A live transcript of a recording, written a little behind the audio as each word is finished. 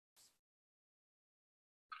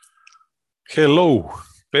Hello,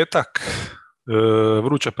 petak,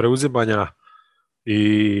 vruća preuzimanja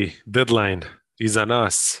i deadline iza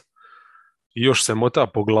nas. Još se mota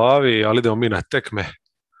po glavi, ali idemo mi na tekme.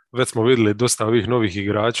 Već smo vidjeli dosta ovih novih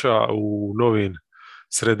igrača u novim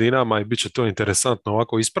sredinama i bit će to interesantno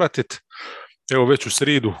ovako ispratiti. Evo već u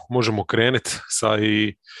sridu možemo krenuti sa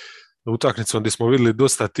i utakmicom gdje smo vidjeli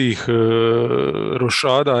dosta tih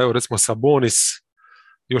rošada. Evo recimo Sabonis,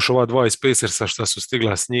 još ova dva iz Pacersa što su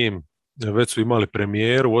stigla s njim, već su imali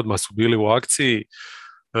premijeru, odmah su bili u akciji.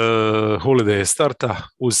 Holiday je starta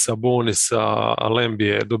uz Sabonisa, a Lembi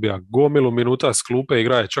je dobija gomilu minuta s klupe,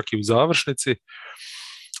 igra je čak i u završnici.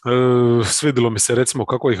 Svidilo mi se recimo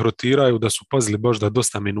kako ih rotiraju, da su pazili baš da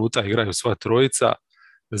dosta minuta igraju sva trojica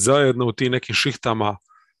zajedno u tim nekim šihtama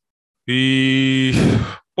i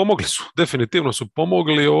pomogli su, definitivno su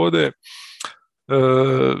pomogli ovdje.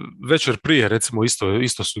 Večer prije recimo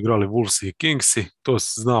isto su igrali Wolves i Kingsi, to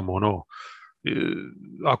znamo ono,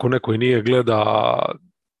 ako neko i nije gleda,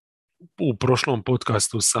 u prošlom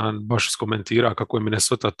podcastu sam baš iskomentirao kako je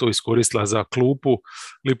Minnesota to iskoristila za klupu,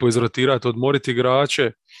 lipo izrotirati, odmoriti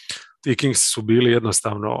igrače. Ti Kingsi su bili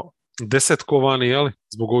jednostavno desetkovani, jeli,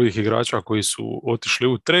 zbog ovih igrača koji su otišli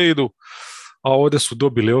u trejdu, a ovdje su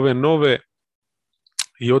dobili ove nove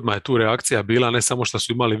i odmah je tu reakcija bila, ne samo što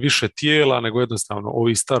su imali više tijela, nego jednostavno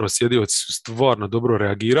ovi starosjedioci su stvarno dobro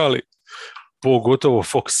reagirali, pogotovo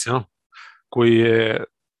Fox, ja, koji je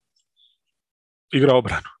igrao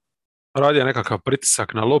obranu. Radio nekakav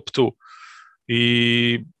pritisak na loptu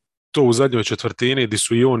i to u zadnjoj četvrtini gdje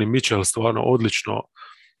su i on i Mitchell stvarno odlično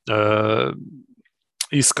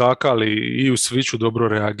iskakali i u sviću dobro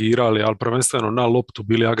reagirali, ali prvenstveno na loptu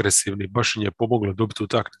bili agresivni, baš im je pomoglo dobiti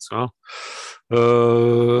utakmicu. Ja?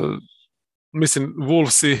 Mislim,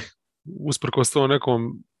 Wolvesi, usprkos tom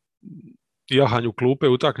nekom jahanju klupe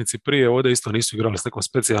u utakmici prije, ovdje isto nisu igrali s nekom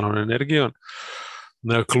specijalnom energijom.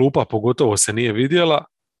 Klupa pogotovo se nije vidjela.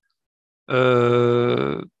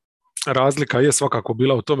 Razlika je svakako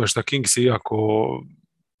bila u tome što Kings, iako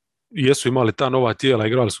jesu imali ta nova tijela,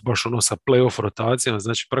 igrali su baš ono sa playoff rotacijama,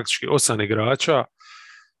 znači praktički 8 igrača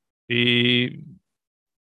i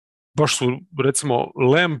baš su recimo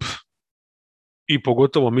Lamb i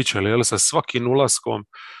pogotovo Mitchell, jel, sa svakim ulaskom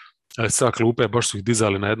sa klupe baš su ih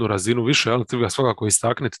dizali na jednu razinu više, ali treba svakako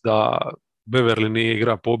istaknuti da Beverly nije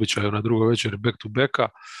igra po običaju na drugoj večeri back to backa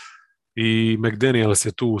i McDaniels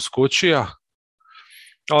je tu uskočio.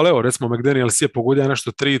 Ali evo, recimo McDaniels je pogodio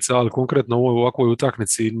nešto trica, ali konkretno u ovakvoj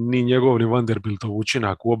utakmici ni njegov ni Vanderbiltov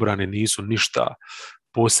učinak u obrani nisu ništa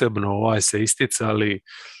posebno se isticali.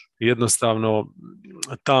 Jednostavno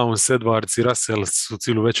Towns, Edwards i Russell su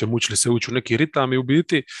cijelu večer mučili se ući u neki ritam i u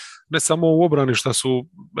biti ne samo u obrani što su,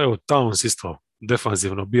 evo Towns isto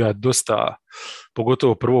defanzivno bio dosta,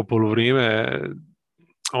 pogotovo prvo poluvrijeme,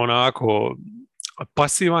 onako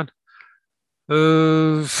pasivan.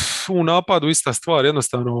 U napadu ista stvar,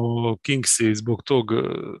 jednostavno Kingsi zbog tog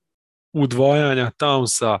udvajanja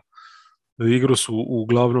Townsa igru su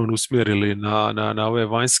uglavnom usmjerili na ove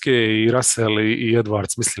vanjske i Russell i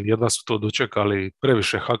Edwards, mislim, jedva su to dočekali,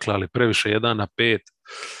 previše haklali, previše 1-5,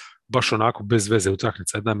 baš onako bez veze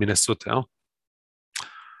utakmica, jedna Minnesota, ja?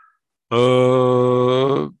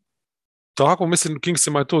 Tako, mislim,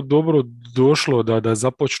 Kingsima je to dobro došlo da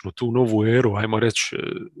započnu tu novu eru, ajmo reći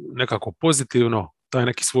nekako pozitivno, taj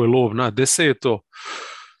neki svoj lov na 10.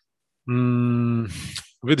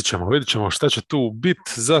 Vidit ćemo šta će tu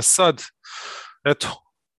biti za sad. Eto,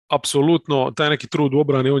 apsolutno, taj neki trud u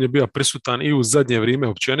obrani, on je bio prisutan i u zadnje vrijeme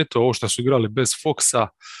općenito, ovo što su igrali bez Foxa,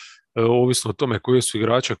 ovisno o tome koje su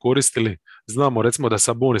igrače koristili. Znamo recimo da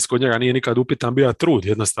Sabonis, kod njega nije nikad upitan bio trud,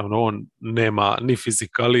 jednostavno on nema ni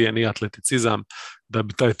fizikalije, ni atleticizam da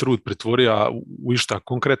bi taj trud pretvorio u išta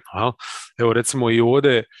konkretno. Ja? Evo recimo i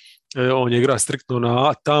ovdje on je igra striktno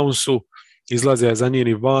na Townsu, izlazio je za njim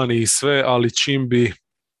i van i sve, ali čim bi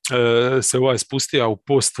se spustio u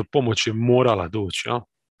post, pomoć je morala doći. Ja?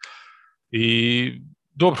 I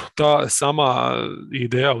dobro, ta sama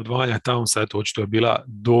ideja odvajanja Townsa, eto, očito je bila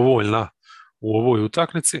dovoljna u ovoj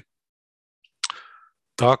utakmici.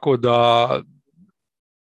 Tako da,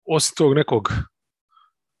 osim tog nekog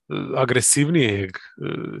agresivnijeg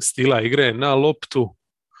stila igre na loptu,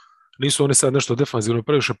 nisu oni sad nešto defanzivno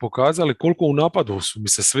previše pokazali, koliko u napadu su mi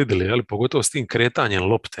se svidjeli, jeli, pogotovo s tim kretanjem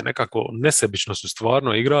lopte, nekako nesebično su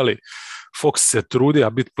stvarno igrali. Fox se trudio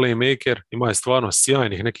biti playmaker, ima je stvarno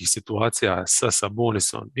sjajnih nekih situacija sa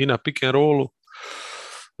Sabonisom i na pick and rollu,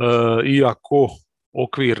 iako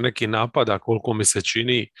okvir neki napada, koliko mi se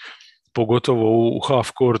čini, pogotovo u half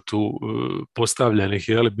courtu postavljenih,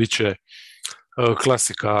 jeli, bit će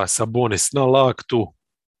klasika Sabonis na laktu,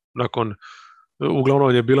 nakon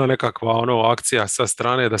uglavnom je bila nekakva akcija sa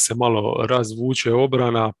strane da se malo razvuče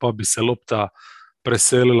obrana, pa bi se lopta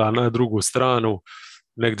preselila na drugu stranu,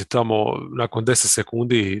 negdje tamo nakon 10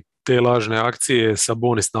 sekundi te lažne akcije,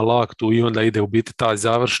 Sabonis na laktu i onda ide u biti taj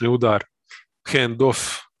završni udar, hand off,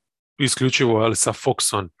 isključivo ali sa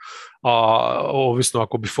Foxom, a ovisno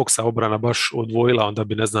ako bi Foxa obrana baš odvojila, onda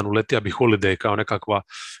bi, ne znam, uletija bi Holiday kao nekakva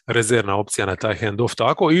rezervna opcija na taj handoff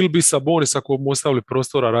tako, ili bi Sabonis ako mu ostavili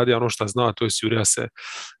prostora radio ono što zna, to je Jurija se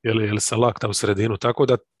ili sa lakta u sredinu, tako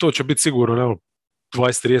da to će biti sigurno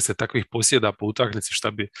 20-30 takvih posjeda po utakmici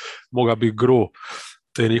šta bi mogla biti gro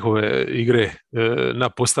te njihove igre na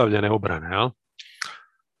postavljene obrane. Ja?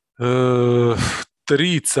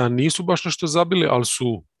 Trica nisu baš nešto zabili, ali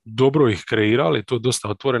su dobro ih kreirali, to dosta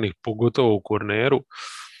otvorenih, pogotovo u korneru.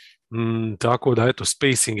 Tako da, eto,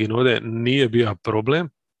 spacing in ovdje nije bio problem.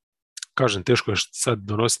 Kažem, teško je sad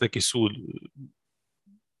donositi neki sud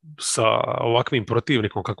sa ovakvim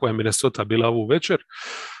protivnikom kakva je Minnesota bila ovu večer,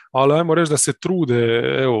 ali ajmo reći da se trude,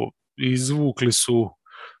 evo, izvukli su,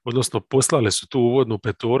 odnosno poslali su tu uvodnu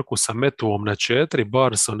petorku sa Metovom na 4,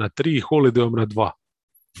 Barnesom na 3, Holidayom na 2.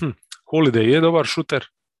 Holiday je dobar šuter,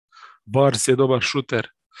 Barnes je dobar šuter,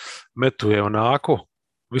 Metu je onako,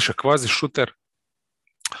 više kvazi šuter,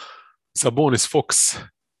 Sabonis Fox,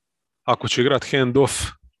 ako će igrati hand off,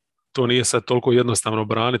 to nije sad toliko jednostavno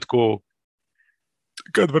braniti ko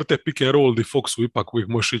kad vrte pick and roll di Foxu ipak uvijek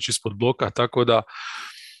možeš ići ispod bloka, tako da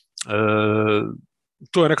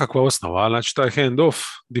to je nekakva osnova, znači taj hand off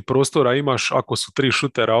di prostora imaš, ako su 3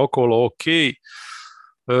 šutera okolo, ok,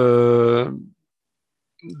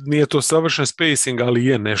 nije to savršen spacing, ali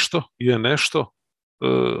je nešto.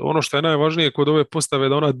 Ono što je najvažnije kod ove postave je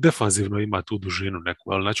da ona defanzivno ima tu dužinu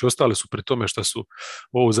neku, ali znači ostali su pri tome što su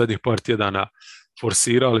ovo zadnjih par tjedana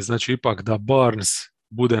forsirali, znači ipak da Barnes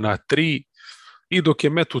bude na 3 i dok je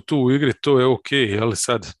Metu tu u igri, to je ok, ali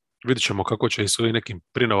sad vidit ćemo kako će i s ovim nekim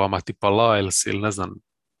prinovama tipa Lyles ili ne znam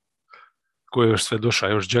ko je još sve došao,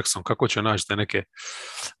 još Jackson, kako će naći te neke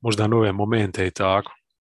možda nove momente i tako.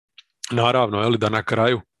 Naravno, da na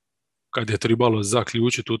kraju, kad je trebalo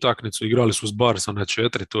zaključiti utakmicu, igrali su s Barnesom na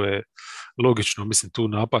 4, to je logično, mislim tu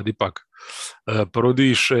napad ipak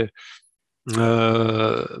prodiše.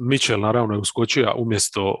 Mitchell naravno je uskočio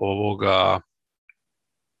umjesto ovoga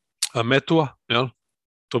Metua, jel?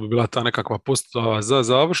 To bi bila ta nekakva postava za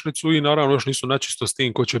završnicu i naravno još nisu načisto s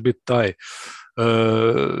tim ko će biti taj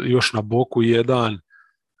još na boku jedan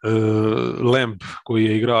Lamb koji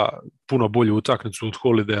je igra puno bolju utakmicu od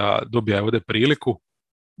Holidaya, dobija je ovdje priliku.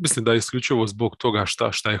 Mislim da je isključivo zbog toga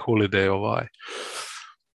šta je Holiday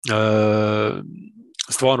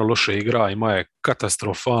stvarno loše igra, ima je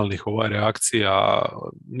katastrofalnih reakcija,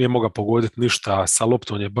 nije mogao pogoditi ništa, sa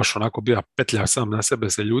loptom je baš onako bio petlja sam na sebe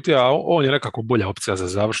se ljuti, a on je nekako bolja opcija za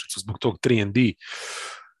završnicu zbog tog 3&D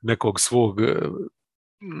nekog svog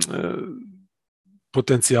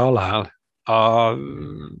potencijala. A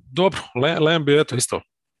dobro, Lamb je eto isto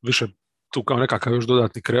više tu kao nekakav još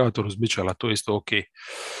dodatni kreator uz Mitchella, to je isto ok.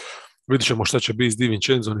 Vidit ćemo šta će biti s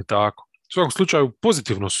DiVinčenzom i tako. U svakom slučaju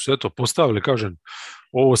pozitivno su se postavili, kažem,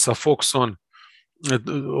 ovo sa Foxom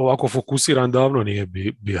ovako fokusiran davno nije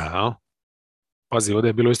bio. Ja? Pazi, ovdje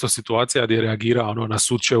je bilo isto situacija gdje je reagirao na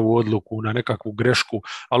sučevu odluku, na nekakvu grešku,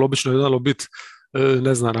 ali obično je dalo biti,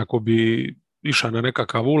 ne znam, ako bi išao na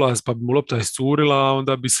nekakav ulaz pa bi mu lopta iscurila,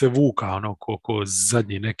 onda bi se vukao ko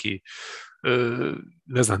zadnji neki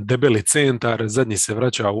ne znam, debeli centar, zadnji se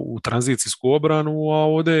vraća u tranzicijsku obranu, a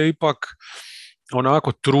ovdje je ipak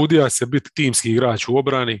onako trudija se biti timski igrač u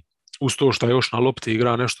obrani, uz to što još na lopti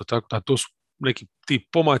igra nešto tako, da to su neki ti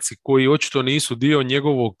pomaci koji očito nisu dio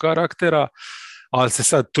njegovog karaktera, ali se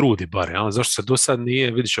sad trudi bar, ja? Zašto se do sad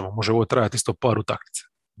nije, vidit ćemo, može ovo trajati isto par utakmica,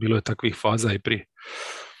 bilo je takvih faza i prije.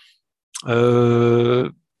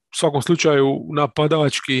 U svakom slučaju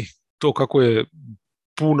napadački, to kako je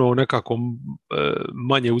puno nekako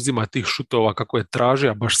manje uzima tih šutova kako je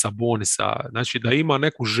tražio baš Sabonisa, znači da ima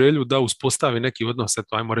neku želju da uspostavi neki odnos,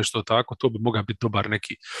 eto ajmo reći to tako, to bi mogao biti dobar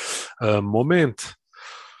neki moment.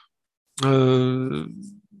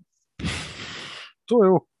 To je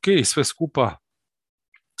ok sve skupa,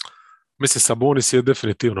 mislim Sabonis je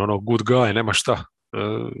definitivno good guy, nema šta.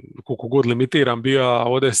 Koliko god limitiran bio, a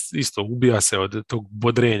ovdje isto ubija se od tog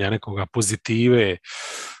bodrenja, nekoga pozitive,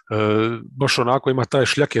 baš onako ima taj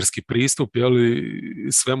šljakerski pristup, jeli,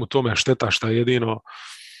 svemu tome šteta šta jedino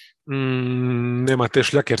nema te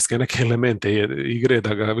šljakerske neke elemente igre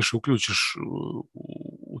da ga više uključiš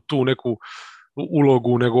u tu neku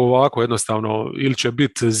ulogu, nego ovako jednostavno ili će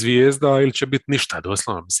biti zvijezda ili će biti ništa,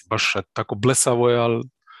 doslovno, mislim, baš tako blesavo je, ali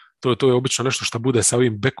To je obično nešto što bude sa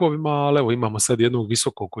ovim bekovima, ali evo imamo sad jednog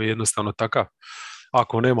visokog koji je jednostavno takav.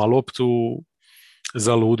 Ako nema loptu,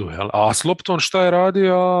 za ludu. Jel? A s loptom šta je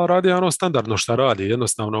radio? Radio ono standardno šta radi.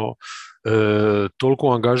 Jednostavno toliko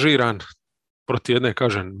angažiran protiv jedne,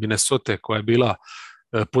 kažem, Minnesota koja je bila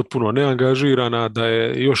potpuno neangažirana, da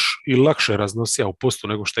je još i lakše raznosija u postu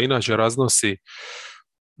nego što inače raznosi.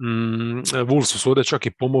 Wolves su ovdje čak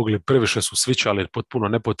i pomogli, previše su svičali potpuno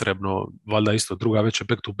nepotrebno, valjda isto druga večer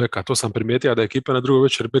back to backa. To sam primijetio da ekipe na drugoj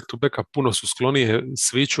večer back to backa puno su sklonije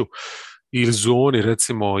sviču ili zoni,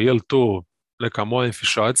 recimo, je li to neka moja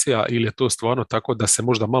infišacija ili je to stvarno tako da se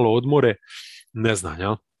možda malo odmore, ne znam,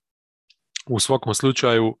 ja. U svakom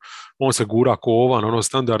slučaju, on se gura ko ovan, ono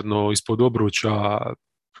standardno ispod obruča,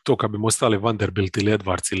 to kad bi mu ostali Vanderbilt ili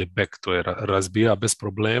Edwards ili Beck, to je razbija bez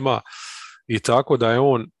problema i tako da je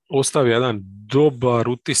on ostavio jedan dobar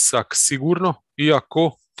utisak sigurno,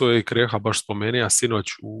 iako, to je i Kreha baš spomenuo sinoć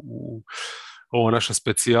u ovo naše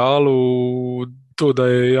specijalu, to da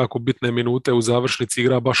je jako bitne minute u završnici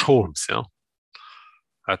igra baš Holmes, ja.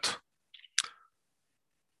 Eto.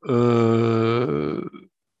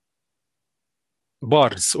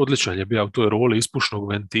 Barnes, odličan je bio u toj roli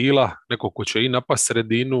ispušnog ventila, neko ko će i napast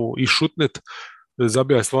sredinu i šutnet,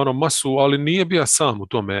 zabija je stvarno masu, ali nije bio sam u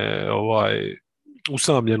tome,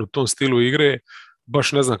 usamljen u tom stilu igre,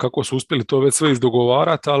 baš ne znam kako su uspjeli to već sve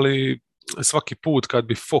izdogovarati, ali svaki put kad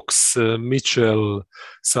bi Fox, Mitchell,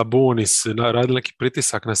 Sabonis radili neki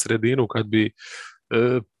pritisak na sredinu, kad bi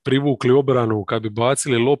privukli obranu, kad bi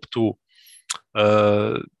bacili loptu,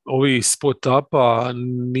 ovi spot-upa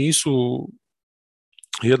nisu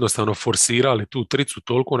jednostavno forsirali tu tricu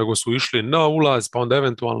toliko, nego su išli na ulaz, pa onda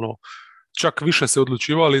eventualno čak više se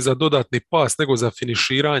odlučivali za dodatni pas nego za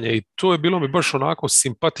finiširanje i to je bilo mi baš onako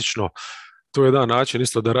simpatično. To je jedan način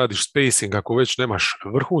isto da radiš spacing, ako već nemaš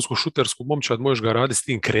vrhunsku šutersku momčad, možeš ga raditi s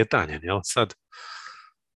tim kretanjem, jel? Sad,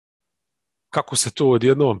 kako se to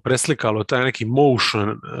odjednom preslikalo, taj neki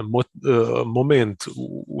motion moment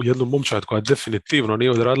u jednu momčad koja definitivno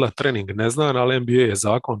nije odradila trening, ne znam, ali NBA je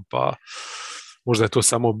zakon, pa možda je to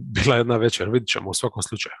samo bila jedna večer, vidit ćemo u svakom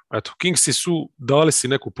slučaju. Eto, Kingsi su dali si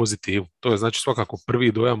neku pozitivu, to je znači svakako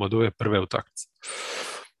prvi dojam od ove prve utakmice.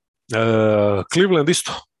 Cleveland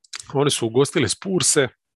isto, oni su ugostili Spurse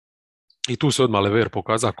i tu se odmah Lever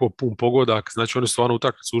pokazao ko pun pogodak, znači oni su stvarno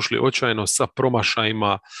utakmicu ušli očajno sa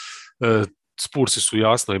promašajima, Spursi su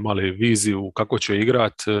jasno imali viziju kako će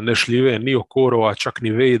igrati, ne šljive ni Okorova, čak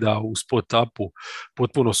ni Vejda u spot-upu,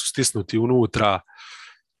 potpuno su stisnuti unutra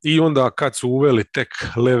i onda kad su uveli tek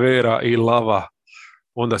Levera i Lava,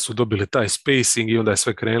 onda su dobili taj spacing i onda je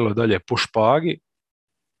sve krenulo dalje po špagi.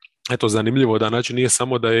 Eto, zanimljivo da znači nije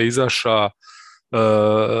samo da je izaša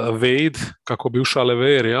Wade kako bi ušao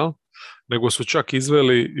Lever, jel? Nego su čak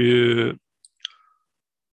izveli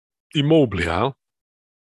i Mobley, jel?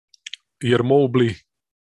 Jer Mobley,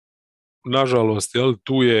 nažalost, jel,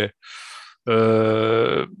 tu je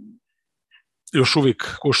još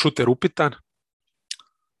uvijek ko šuter upitan.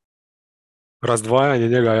 Razdvajanje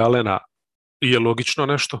njega i Allena je logično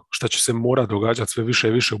nešto, što će se mora događati sve više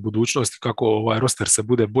i više u budućnosti, kako ovaj roster se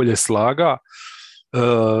bude bolje slaga.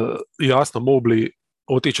 Jasno, Mobley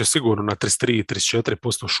otiće sigurno na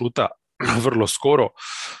 33-34% šuta vrlo skoro.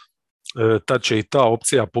 Tad će i ta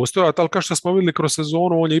opcija postojati, ali kao što smo vidjeli kroz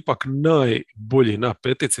sezonu, on je ipak najbolji na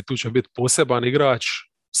petici, tu će biti poseban igrač,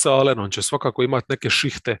 sa Allenom će svakako imati neke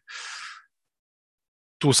šihte.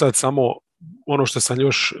 Tu sad samo ono što sam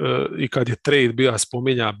još i kad je trade bio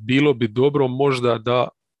spominja, bilo bi dobro možda da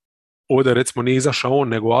ovdje recimo nije izašao on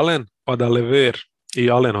nego Allen, pa da Lever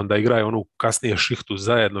i Allen onda igraju onu kasnije šihtu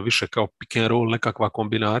zajedno, više kao pick and roll, nekakva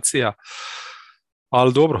kombinacija.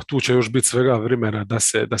 Ali dobro, tu će još biti svega vremena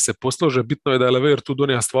da se poslože. Bitno je da je Lever tu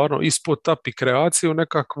donija stvarno i spot-up i kreaciju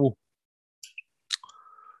nekakvu,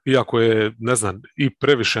 iako je, ne znam, i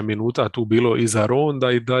previše minuta tu bilo i za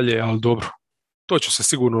Ronda i dalje, ali dobro, to će se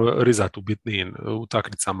sigurno rizati u bitnijim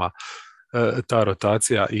utakmicama, ta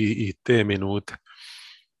rotacija i te minute.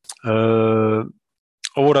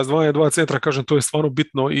 Ovo razdvajanje dva centra, kažem, to je stvarno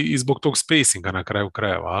bitno i zbog tog spacinga na kraju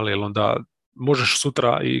krajeva, ali onda možeš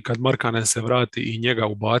sutra i kad Markkanen se vrati i njega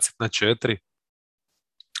ubaciti na 4,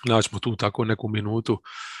 naćemo tu tako neku minutu,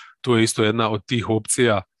 to je isto jedna od tih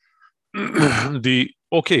opcija di,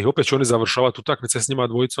 ok, opet će oni završavati utakmice s njima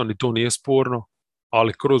dvojicom i to nije sporno,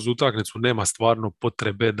 ali kroz utakmicu nema stvarno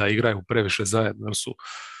potrebe da igraju previše zajedno, jer su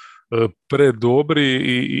predobri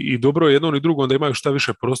i dobro je jednom i drugom da imaju šta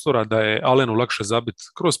više prostora, da je Allenu lakše zabiti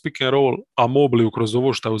kroz pick and roll, a Mobley kroz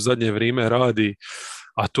ovo što u zadnje vrijeme radi,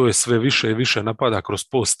 a to je sve više i više napada kroz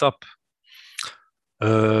post-up.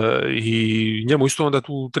 I njemu isto onda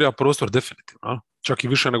tu treba prostor definitivno, čak i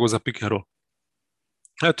više nego za pick and roll.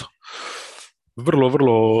 Eto, vrlo,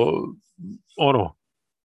 vrlo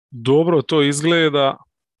dobro to izgleda.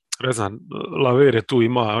 Ne znam, Laver je tu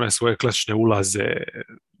ima one svoje klasične ulaze,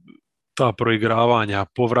 ta proigravanja,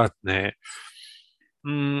 povratne,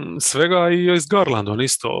 svega i s Garlandom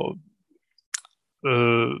isto.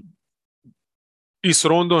 I s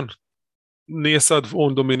Rondon, nije sad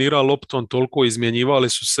on dominirao loptom toliko, izmjenjivali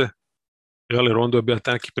su se. Rondo je bio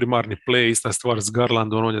taj neki primarni play, ista stvar s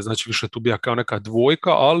Garlandom, on je znači više tu bio kao neka dvojka,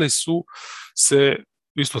 ali su se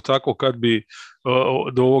isto tako kad bi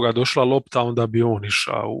do ovoga došla lopta, onda bi on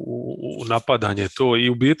išao u napadanje to i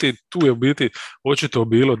u biti, tu je u biti očito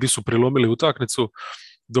bilo di su prilomili utakmicu,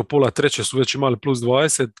 do pola treće su već imali plus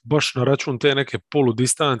 20, baš na račun te neke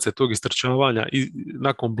poludistance, tog istrčavanja i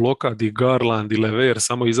nakon bloka di Garland i Lever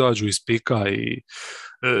samo izađu iz pika i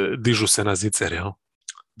dižu se na zicer, jel?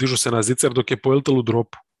 Dižu se na zicer dok je Poeltel u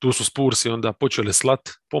dropu. Tu su Spursi onda počeli slat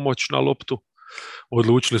pomoć na loptu,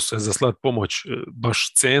 odlučili su se za slat pomoć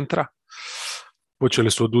baš centra,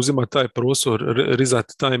 počeli su oduzimati taj prostor,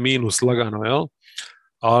 rizati taj minus lagano, jel?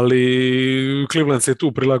 Ali Cleveland se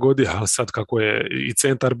tu prilagodio, ali sad kako je i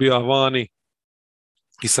centar bio vani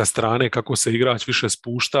i sa strane kako se igrač više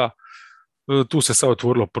spušta, tu se sad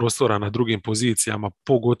otvorilo prostora na drugim pozicijama,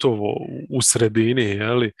 pogotovo u sredini,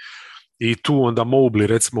 jeli? I tu onda Mobley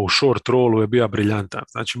recimo u short rollu je bio briljantan.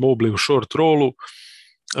 Znači Mobley u short rollu,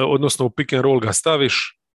 odnosno u pick and roll ga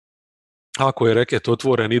staviš, ako je reket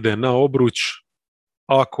otvoren ide na obruč,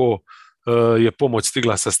 ako je pomoć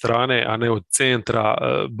stigla sa strane, a ne od centra,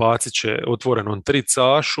 bacit će otvorenom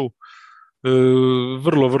tricašu.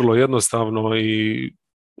 Vrlo, vrlo jednostavno i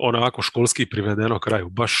onako školski privedeno kraju,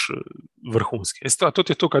 baš vrhunski. To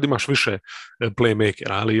ti je to kad imaš više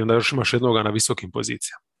playmakera, ali onda još imaš jednoga na visokim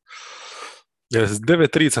pozicijama.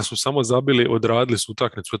 9 trica su samo zabili, odradili su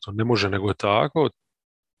utakmicu, to ne može nego tako.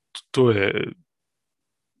 To je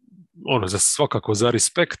za svakako za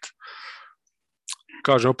respekt.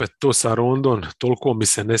 Kažem opet, to sa Rondon toliko mi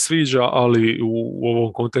se ne sviđa, ali u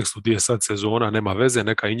ovom kontekstu gdje je sad sezona nema veze,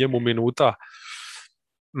 neka i njemu minuta.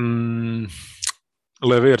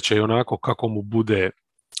 Lever će i onako kako mu bude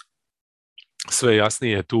sve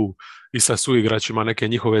jasnije tu i sa suigračima neke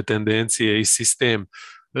njihove tendencije i sistem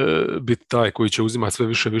biti taj koji će uzimati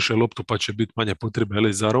sve više loptu pa će biti manje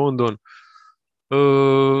potrebe za Rondon.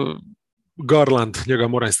 Garland, njega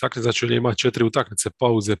mora istaknuti, znači on ima 4 utakmice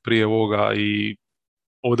pauze prije ovoga i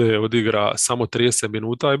ovdje je odigra samo 30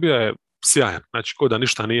 minuta i bio je sjajan, znači ko da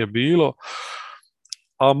ništa nije bilo.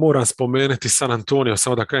 A moram spomenuti San Antonio,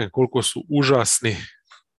 samo da kažem koliko su užasni.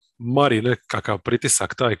 Mari nekakav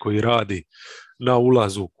pritisak taj koji radi na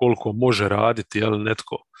ulazu, koliko može raditi, jel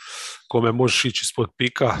netko kome možeš ići ispod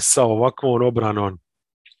pika sa ovakvom obranom,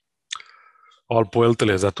 ali Poeltel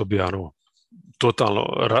je zato bio totalno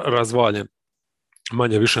razvaljen,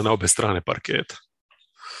 manje više na obe strane parketa.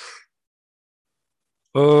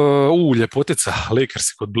 Ljepotica,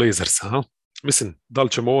 Lakersi kod Blazersa. Mislim, da li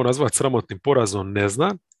ćemo ovo nazvati sramotnim porazom, ne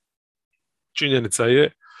znam. Činjenica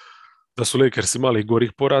je da su Lakersi imali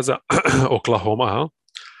gorih poraza, Oklahoma.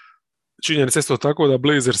 Činjenica je isto tako da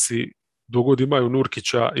Blazersi dogod imaju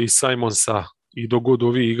Nurkića i Simonsa i dogod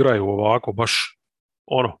ovi igraju ovako, baš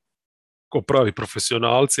ko pravi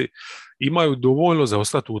profesionalci, imaju dovoljno za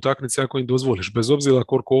ostati u utakmici ako im dozvoliš, bez obzira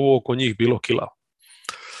koliko ovo oko njih bilo kilavo.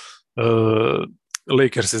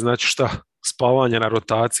 Lakersi znači šta? Spavanje na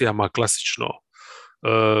rotacijama, klasično.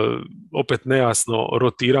 Opet nejasno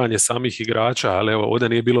rotiranje samih igrača, ali evo, ovdje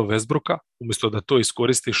nije bilo Westbrooka, umjesto da to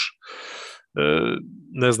iskoristiš,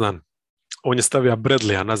 ne znam, on je stavio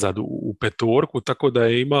Bradleya nazad u petorku, tako da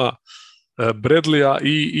je ima Bradleya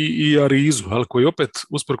i Arizu, ali koji opet,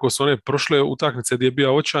 usprkos one prošle utakmice gdje je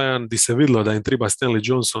bio očajan, gdje se vidjelo da im treba Stanley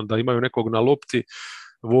Johnson, da imaju nekog na lopti,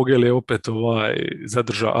 Vogel je opet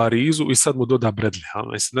zadržao Arizu i sad mu doda Bradleya,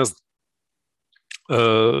 ne znam.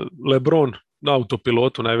 LeBron na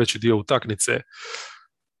autopilotu najveći dio utakmice,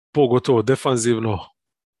 pogotovo defanzivno.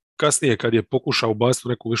 Kasnije kad je pokušao ubaciti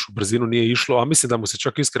neku višu brzinu nije išlo, a mislim da mu se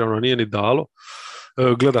čak iskreno nije ni dalo.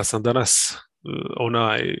 Gleda sam danas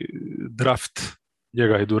onaj draft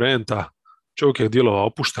njega i Durenta, čovjek je djelovao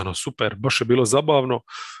opušteno, super, baš je bilo zabavno.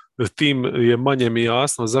 Tim je manje mi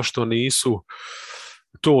jasno zašto nisu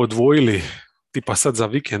to odvojili tipa sad za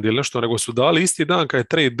vikend ili nešto, nego su dali isti dan kad je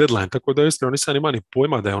trade deadline, tako da iskreno nisam ima ni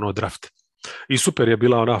pojma da je ono draft. I super je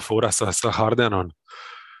bila ona fora sa Hardenom,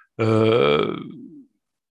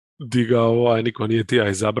 di ga niko nije tija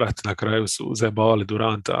izabrat, na kraju su zajebavali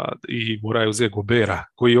Duranta i moraju uzeti Gobera,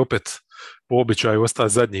 koji opet po običaju ostaje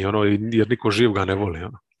zadnji, jer niko živ ga ne voli.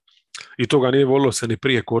 i toga nije volilo se ni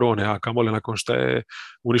prije korone, a kamoli nakon što je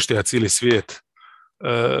uništio cijeli svijet,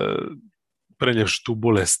 prenijevši tu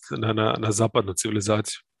bolest na zapadnu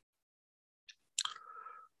civilizaciju.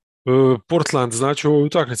 Portland, znači u ovoj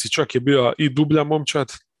utakmici čak je bio i dublja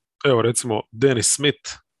momčad, evo recimo Dennis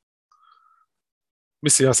Smith,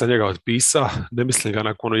 mislim ja sam njega otpisao, ne mislim ga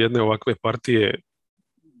nakon jedne ovakve partije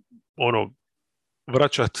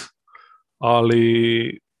vraćat,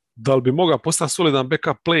 ali da li bi mogao postati solidan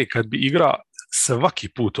backup play kad bi igra svaki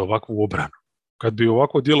put ovakvu obranu, kad bi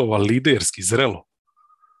ovako djelovao liderski, zrelo.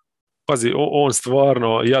 Pazi, on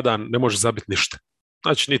stvarno jadan, ne može zabiti ništa.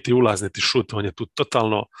 Znači, niti ulaz, niti šut, on je tu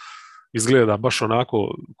totalno izgleda baš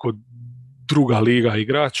onako kod druga liga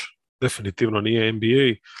igrač, definitivno nije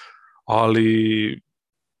NBA, ali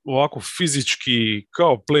ovako fizički,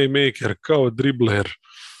 kao playmaker, kao dribler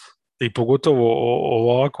i pogotovo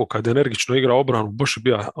ovako kad energično igra obranu, baš je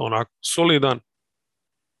bio onako solidan.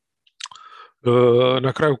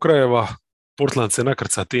 Na kraju krajeva Portland se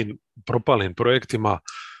nakrca tim propalim projektima.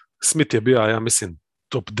 Smith je bio, ja mislim,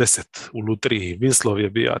 top 10 u lutriji, Winslow je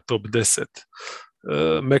bio top 10,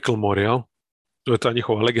 Macklemore, jel? To je ta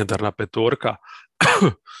njihova legendarna petorka.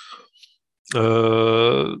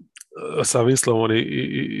 Sa Winslowom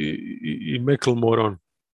i Macklemoreom.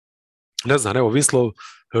 Ne znam, evo, Winslow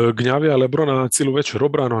gnjavija LeBrona cijelu večer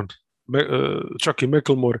obranom, čak i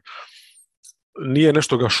Macklemore nije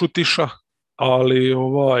nešto ga šutiša, ali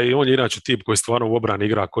on je inače tip koji stvarno u obrani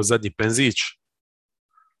igra kao zadnji penzić,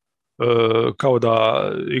 kao da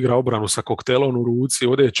igra obranu sa koktelom u ruci,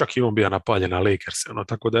 ovdje je čak i on bio napaljen na Lakersi,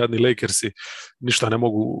 tako da jedni Lakersi ništa ne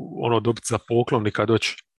mogu dobiti za poklon nikad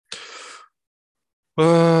doći.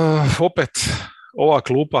 Opet ova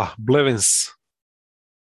klupa Blevins,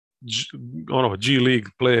 G League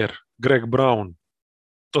player, Greg Brown,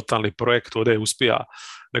 totalni projekt, ovdje je uspija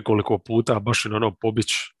nekoliko puta baš i na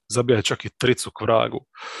pobić, zabija čak i tricu k vragu.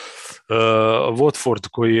 Watford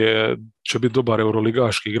koji će biti dobar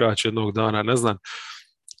euroligaški igrač jednog dana, ne znam,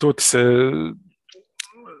 to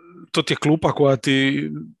ti je klupa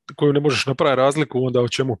koju ne možeš napraviti razliku, onda o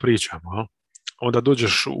čemu pričamo. A? Onda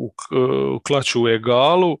dođeš u klaču u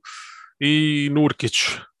egalu i Nurkić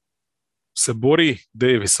se bori,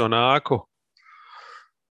 Davis onako,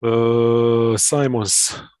 Simons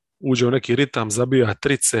uđe u neki ritam, zabija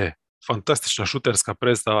trice, fantastična šuterska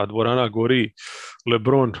predstava, dvorana gori,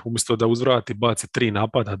 LeBron umjesto da uzvrati baci 3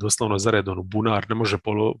 napada, doslovno zaredom u bunar, ne može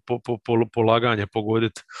polaganje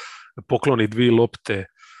pogoditi, pokloni 2 lopte,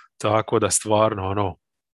 tako da stvarno,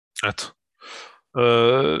 eto.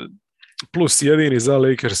 Plus jedini za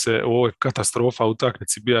Lakers-e u ovoj katastrofa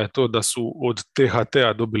utakmici bija je to da su od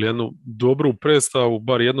THT-a dobili jednu dobru predstavu,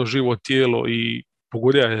 bar jedno živo tijelo i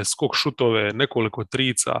pogodio je skok šutove, nekoliko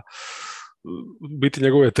trica, biti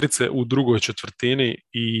njegove trice u drugoj četvrtini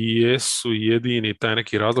i jesu jedini taj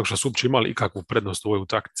neki razlog što su uopće imali ikakvu prednost u ovoj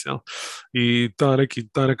utakmici. Ja? I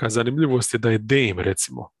ta neka zanimljivost je da je Dame,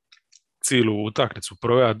 recimo, cijelu utakmicu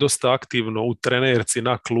proveo dosta aktivno u trenerci,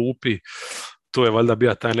 na klupi. To je valjda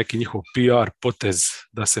bio taj neki njihov PR potez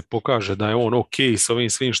da se pokaže da je on ok s ovim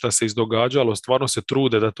svim šta se izdogađalo. Stvarno se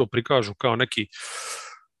trude da to prikažu kao neki,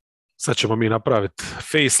 sad ćemo mi napraviti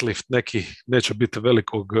facelift neki, neće biti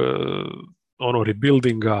velikog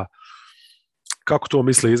rebuildinga. Kako to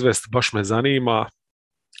misle izvesti, baš me zanima.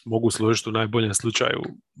 Mogu složiti u najboljem slučaju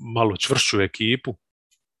malo čvršću ekipu.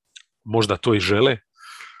 Možda to i žele.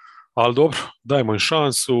 Ali dobro, dajmo im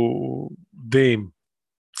šansu. Dame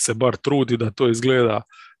se bar trudi da to izgleda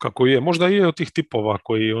kako je. Možda je od tih tipova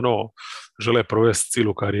koji žele provesti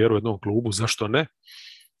cijelu karijeru u jednom klubu, zašto ne?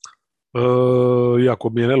 Iako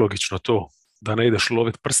mi je nelogično to da ne ideš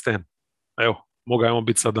loviti prsten. Evo, mogao je on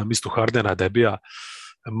biti sad na mjestu Hardena, da je bio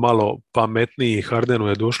malo pametniji, Hardenu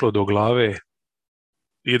je došlo do glave,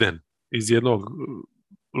 idem iz jednog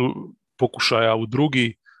pokušaja u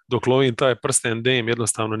drugi, dok lovim taj prsten, Dame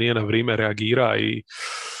jednostavno nije na vrijeme reagira i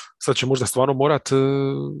sad će možda stvarno morat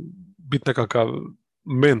biti nekakav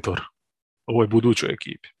mentor ovoj budućoj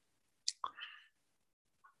ekipi.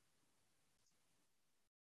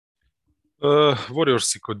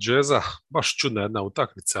 Warriorsi kod Jazza, baš čudna jedna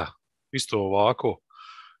utakmica, isto ovako,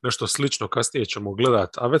 nešto slično kasnije ćemo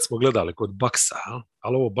gledati, a već smo gledali kod Bucksa,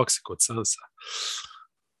 ali ovo Bucksi kod Sunsa.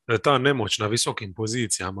 Ta nemoć na visokim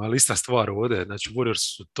pozicijama, ali ista stvar ovdje, znači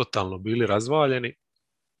Warriors su totalno bili razvaljeni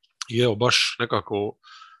i evo baš nekako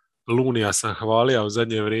Lunija sam hvalio u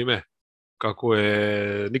zadnje vrijeme kako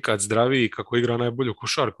je nikad zdraviji, kako igra najbolju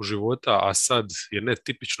košarku života, a sad je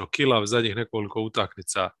netipično kilav zadnjih nekoliko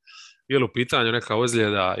utakmica. Je li u pitanju neka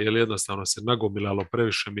ozljeda, je li jednostavno se nagomilalo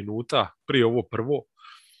previše minuta prije ovo prvo?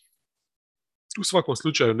 U svakom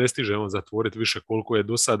slučaju ne stiže on zatvoriti više koliko je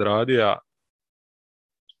do sad radio.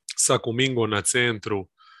 Sa Kumingom na centru,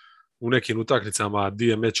 u nekim utakmicama di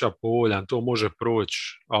je matchup povoljan, to može proći,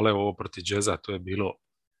 ali evo ovo protiv Jazza to je bilo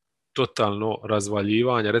totalno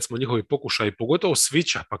razvaljivanje. Recimo njihovi pokušaji, pogotovo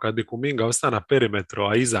svića, pa kad bi Kuminga ostao na perimetru,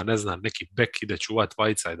 a iza, ne znam, neki bek ide čuvat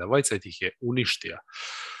Whiteside, Whiteside ih je uništio.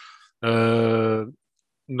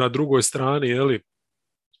 Na drugoj strani, jeli,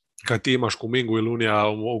 kad ti imaš Kumingu i Lunija,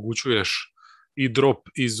 omogućuješ i drop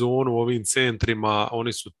i zonu u ovim centrima,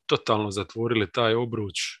 oni su totalno zatvorili taj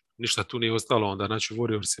obruč, ništa tu nije ostalo onda znači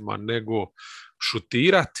Warriorsima nego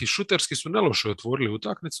šutirati. Šuterski su neloše otvorili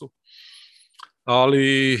utakmicu,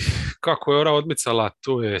 ali kako je ona odmicala,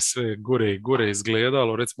 to je sve gore i gore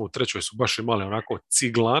izgledalo. Recimo u trećoj su baš imali onako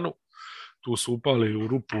ciglanu, tu su upali u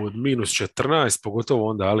rupu od -14, pogotovo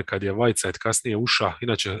onda, ali kad je Whiteside kasnije uša,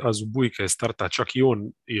 inače Azubujke je starta, čak i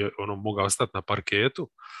on je mogao ostati na parketu,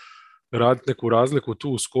 raditi neku razliku tu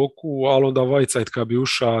u skoku, ali onda Whiteside kad bi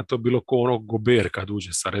uša, to bilo ko ono Gober kad uđe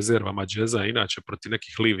sa rezervama Jazza, inače protiv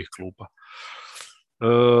nekih livih klupa.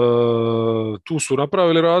 Tu su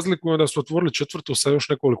napravili razliku i onda su otvorili četvrtu sa još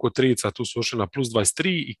nekoliko trica, tu su ošli na +23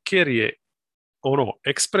 i Kerr je ono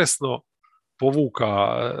ekspresno povuka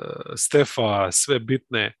Stefa, sve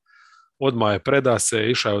bitne, odmah je preda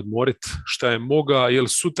se, išao je odmorit šta je moga, jer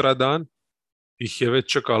sutradan ih je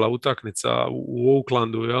već čekala utakmica u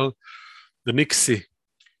Oaklandu, jel? Knicksi.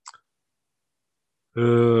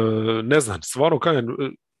 Ne znam, stvarno kažem,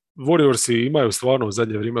 Warriorsi imaju stvarno u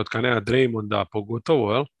zadnje vrijeme od Kanea Draymonda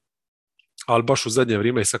pogotovo, jel? Ali baš u zadnje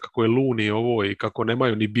vrijeme i sad kako je Looney ovo i kako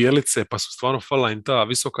nemaju ni bijelice, pa su stvarno falila im ta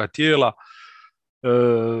visoka tijela,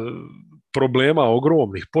 problema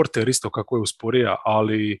ogromnih. Porter isto kako je usporija,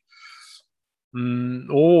 ali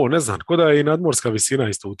ne znam, ko da je i nadmorska visina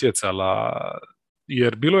isto utjecala,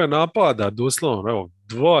 jer bilo je napada doslovno, evo,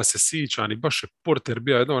 2 se sićani, baš je Porter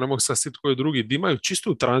bio jedno, ne mogu sad sjetiti koji drugi, di imaju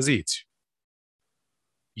čistu tranziciju.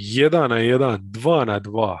 1-1,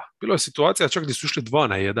 2-2. Bilo je situacija čak gdje su išli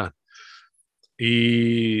 2-1.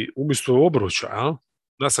 I umjesto obruča,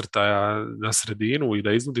 nasrtaja na sredinu i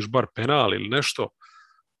da iznudiš bar penal ili nešto,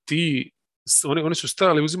 oni su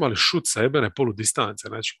stajali, uzimali šut sa ebene poludistance.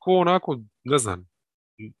 Znači, ko onako, ne znam,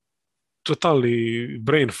 totalni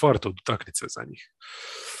brain fart od utakmice za njih.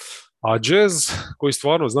 A Jazz, koji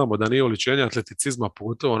stvarno znamo da nije oličenje atleticizma,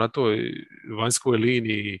 pogotovo na toj vanjskoj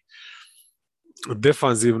liniji,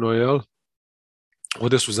 defanzivno, jel?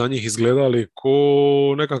 Ovdje su za njih izgledali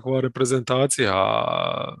ko nekakva reprezentacija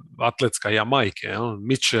atletska Jamajke, jel?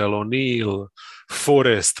 Mitchell, O'Neal,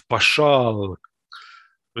 Forrest, Paschal,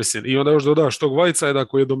 mislim, i onda još dodaš tog Whiteside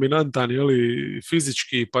koji je dominantan, jeli,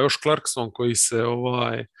 fizički, pa još Clarkson koji se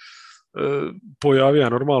pojavija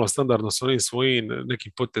normalno standardno s onim svojim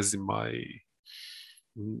nekim potezima i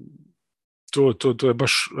to je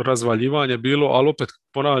baš razvaljivanje bilo, ali opet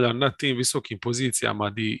ponavljam, na tim visokim pozicijama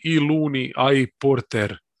di i Looney, a i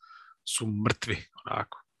Porter su mrtvi,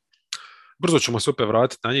 onako. Brzo ćemo se opet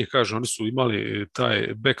vratiti na njih, kaže, oni su imali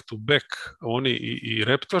taj back to back, oni i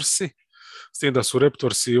Raptorsi, s tim da su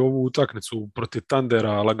Raptorsi ovu utakmicu protiv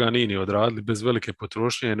Thundera laganini odradili bez velike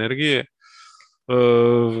potrošnje energije,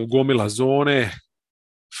 gomila zone,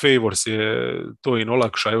 Favors je to im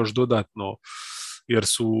olakša još dodatno, jer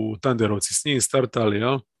su Thunderovci s njim startali,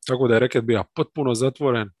 ja? Tako da je reket bio potpuno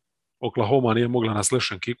zatvoren, Oklahoma nije mogla na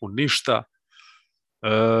slash and kicku ništa,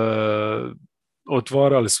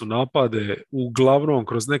 otvarali su napade uglavnom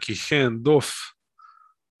kroz neki hand-off,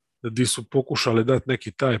 gdje su pokušali dati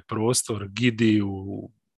neki taj prostor Gidiju,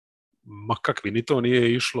 ma kakvi, ni to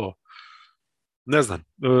nije išlo. Ne znam,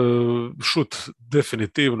 šut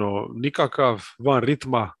definitivno nikakav, van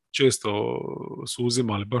ritma, često su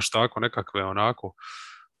uzimali baš tako nekakve onako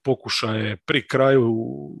pokušaje pri kraju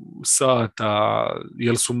sata,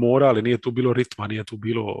 jer su morali, nije tu bilo ritma, nije tu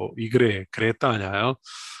bilo igre, kretanja, jel?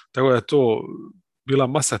 Tako da je to bila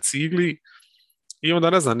masa cigli i onda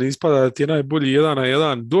ne znam, ispada da ti je najbolji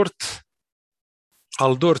 1-1 Dort,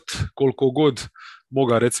 ali Dort koliko god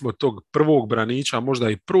moga recimo tog prvog braniča možda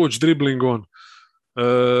i proći driblingom,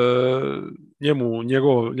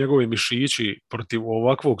 njegovi mišići protiv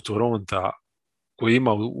ovakvog Toronta koji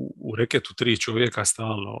ima u reketu 3 čovjeka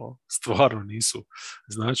stalno, stvarno nisu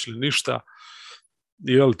značili ništa.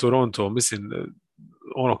 Jel Toronto, mislim,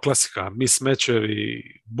 ono klasika, mismečevi,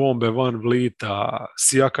 bombe van Vlita,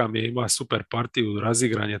 Sijakam je ima super partiju,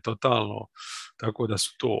 razigranje totalno, tako da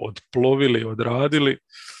su to odplovili, odradili.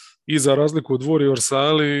 I za razliku od Warriorsa,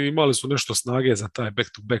 ali imali su nešto snage za taj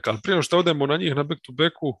back-to-back. Ali prije što odemo na njih na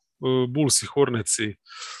back-to-backu, Bulls i Hornetsi,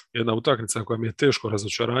 jedna utakmica koja mi je teško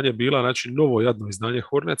razočaranje bila, znači novo jadno izdanje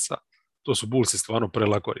Hornetsa, to su Bullsi stvarno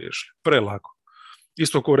prelako riješili. Prelako.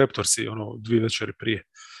 Isto kao Raptorsi, ono, 2 večeri prije.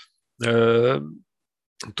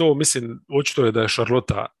 To, mislim, očito je da je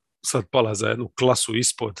Charlotta sad pala za jednu klasu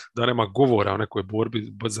ispod, da nema govora o nekoj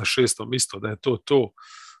borbi za 6. mjesto, da je to.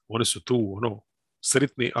 Oni su tu, ono,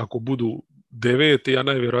 sretni ako budu 9, a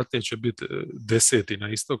najvjerojatnije će biti 10. na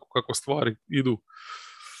istoku, kako stvari idu.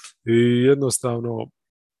 I jednostavno,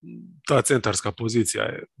 ta centarska pozicija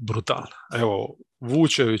je brutalna. Evo,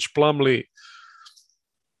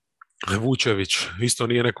 Vučević isto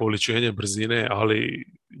nije neko oličenje brzine, ali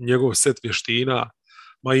njegov set vještina,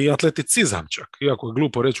 ma i atleticizam čak, iako je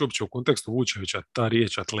glupo reći uopće u kontekstu Vučevića ta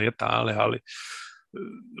riječ atleta, ali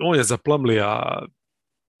on je za Plumleeja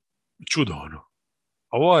čudo, ono.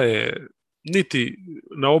 A ovo je, niti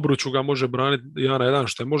na obruču ga može braniti 1-1,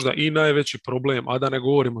 što je možda i najveći problem, a da ne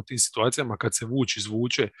govorimo o tim situacijama kad se Vuč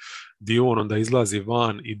izvuče, di on onda izlazi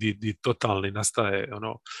van i di totalni nastaje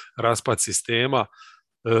ono, raspad sistema,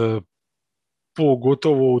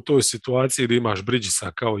 pogotovo u toj situaciji gdje imaš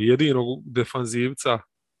Bridgesa kao jedinog defanzivca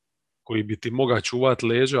koji bi ti mogao čuvati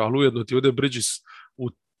leđa, ali ujedno ti ode Bridges u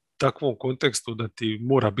takvom kontekstu da ti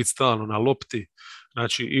mora biti stalno na lopti,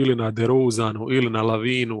 znači ili na DeRozanu ili na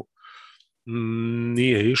Lavinu,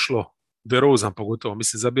 nije išlo. DeRozan pogotovo,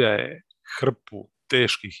 mislim, zabija je hrpu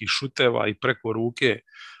teških i šuteva i preko ruke,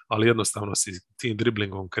 ali jednostavno si tim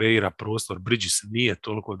driblingom kreira prostor. Bridges nije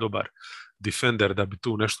toliko dobar defender da bi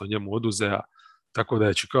tu nešto njemu oduzeo, tako da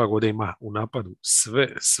je Chicago ovdje ima u napadu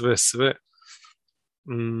sve.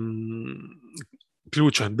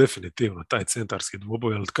 Ključan definitivno taj centarski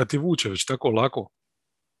dvoboj, ali kad ti Vučević tako lako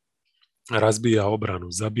razbija obranu,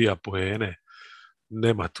 zabija poene,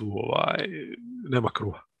 nema tu nema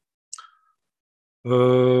kruha.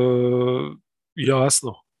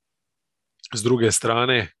 Jasno, s druge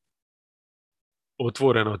strane,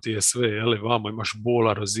 otvoreno ti je sve, jeli, vamo imaš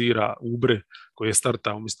Bola, Rozira, Ubre, koji je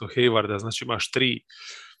startao umjesto Haywarda, znači imaš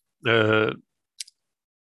 3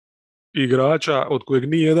 igrača od kojeg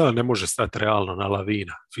nijedan ne može stati realno na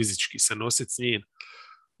Lavina, fizički se nositi s njim,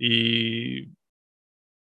 i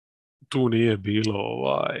tu nije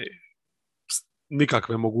bilo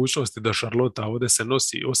nikakve mogućnosti da Charlotta ovdje se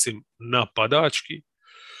nosi osim napadački.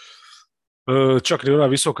 Čak ni ona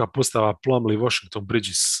visoka postava Plumlee, Washington,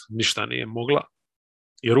 Bridges ništa nije mogla,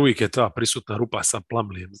 jer uvijek je ta prisutna rupa sa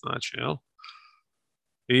Plumleejem, znači, jel?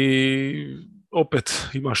 I opet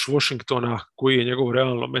imaš Washingtona koji je njegov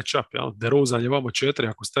realno matchup, jel? DeRozan je vamo 4,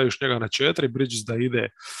 ako staviš njega na 4, Bridges da ide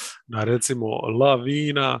na recimo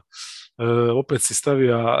Lavina, opet si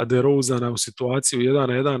stavio DeRozana u situaciju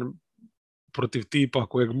 1-1 protiv tipa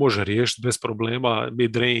kojeg može riješiti bez problema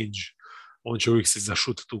mid-range, on će uvijek si za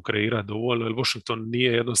šut tu kreirati dovoljno, jer Washington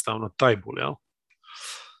nije jednostavno taj bul, jel?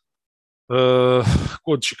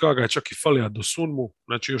 Kod Chicaga je čak i falija do Sunmu,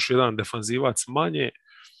 znači još jedan defanzivac manje.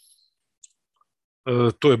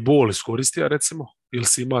 To je Ball iskoristio, recimo, ili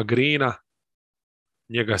si ima Greena,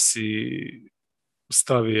 njega si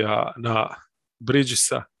stavija na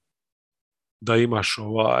Bridgesa, da imaš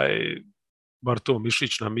bar to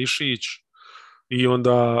mišić na mišić, i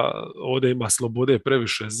onda ovdje ima slobode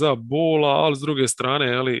previše za Bola, ali s druge strane,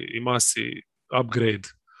 jeli, ima si upgrade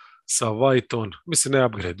sa Whiteom, mislim ne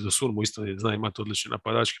upgrade, do Sunmu isto zna imati odlične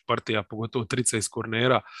napadačke partije, pogotovo trice iz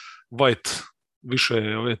kornera, White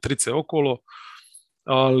više ove trice okolo,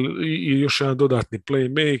 ali i još jedan dodatni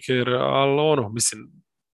playmaker, ali mislim,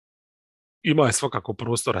 ima je svakako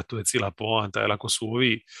prostora, to je cijela poanta, jer ako su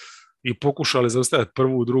ovi i pokušali zaustaviti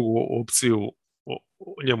prvu, drugu opciju,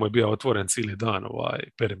 njemu je bio otvoren cijeli dan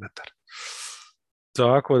perimetar.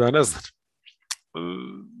 Tako da ne znam,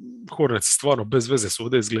 Hornets stvarno bez veze su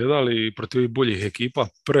ovdje izgledali i protiv boljih ekipa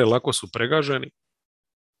prelako su pregaženi.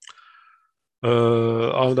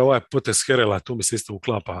 A onda potez Herela tu mi se isto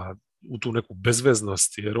uklapa u tu neku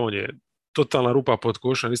bezveznost, jer on je totalna rupa pod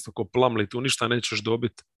košem, isto ko Plumlee, tu ništa nećeš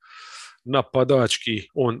dobiti. Napadački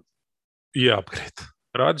on je upgrade.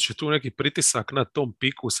 Radit će tu neki pritisak na tom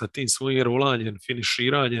piku sa tim svojim rolanjem,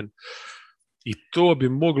 finiširanjem, i to bi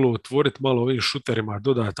moglo otvoriti malo ovim šuterima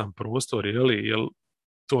dodatan prostor, jer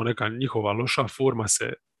to neka njihova loša forma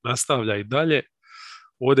se nastavlja i dalje.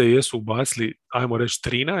 Ovdje jesu ubacili, ajmo reći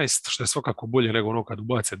 13, što je svakako bolje nego ono kad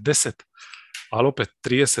ubace 10, ali opet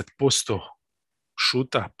 30%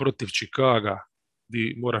 šuta protiv Chicaga,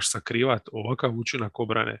 gdje moraš sakrivati ovakav učinak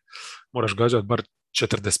obrane, moraš gađati bar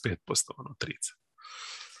 45% trica.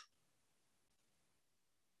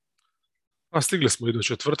 A stigli smo i do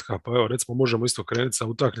četvrtka, pa evo, recimo možemo isto krenuti sa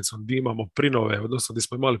utakmicom gdje imamo Prinove, odnosno gdje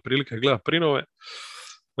smo imali prilike gledati Prinove.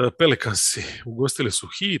 Pelicansi ugostili su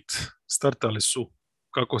Heat, startali su,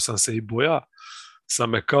 kako sam se i boja, sa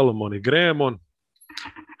McCallumom i Grahamom.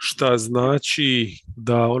 šta znači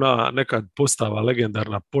da ona nekad postava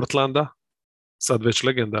legendarna Portlanda, sad već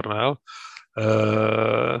legendarna, jel?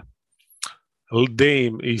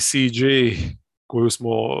 Dame i CJ, koju smo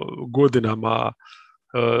godinama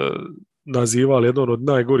nazivali jednom od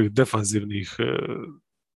najgorih defanzivnih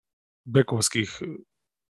bekovskih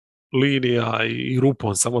linija i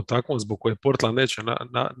rupon samo takvom zbog koje Portland neće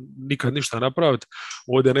nikad ništa napraviti.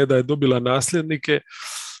 Ovdje ne da je dobila nasljednike,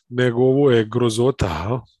 nego ovo je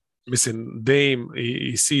grozota. Mislim, Dame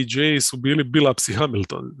i CJ su bili Billups i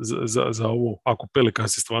Hamilton za ovo, ako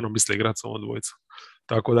Pelicansi stvarno misle igrati sa ovom dvojicom.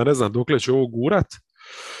 Tako da ne znam dokle će ovo gurat.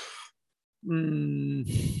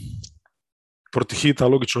 Protiv Hita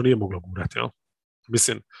logično nije moglo gurati. Ja?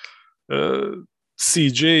 Mislim,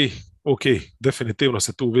 CJ, ok, definitivno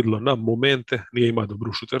se tu vidjelo na momente, nije ima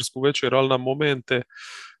dobru šutersku večer, ali na momente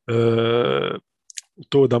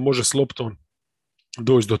to da može s loptom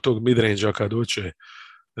doći do tog midrange-a kad hoće,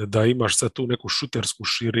 da imaš sad tu neku šutersku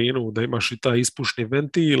širinu, da imaš i taj ispušni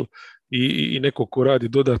ventil i neko ko radi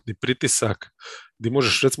dodatni pritisak, gdje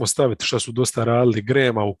možeš recimo staviti šta su dosta radili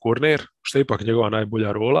Grahama u korner, što je ipak njegova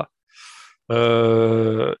najbolja rola.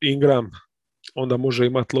 Ingram onda može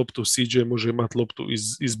imati loptu, CJ može imati loptu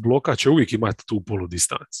iz bloka, će uvijek imati tu polu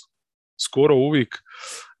distancu. Skoro uvijek,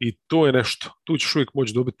 i to je nešto. Tu ćeš uvijek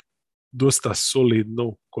moći dobiti dosta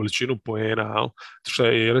solidnu količinu poena, što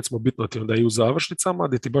je recimo bitno ti onda i u završnicama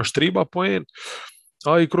gdje ti baš triba poen,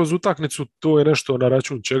 a i kroz utakmicu to je nešto na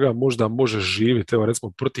račun čega možda možeš živjeti. Evo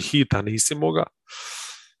recimo protiv Hita nisi moga,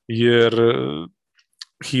 jer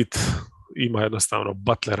Hit ima jednostavno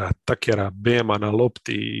Butlera, Takera, Bema na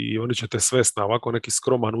lopti i oni će te svesti na ovako neki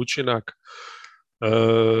skroman učinak.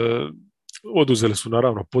 Oduzeli su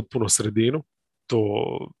naravno potpuno sredinu,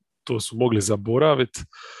 to su mogli zaboraviti.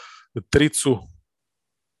 Tricu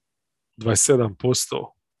 27%,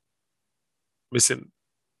 mislim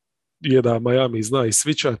je da Miami zna i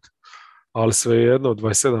svičat, ali svejedno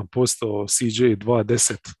 27%, CJ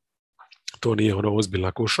 2-10, to nije ona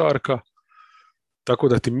ozbiljna košarka, tako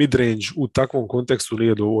da ti midrange u takvom kontekstu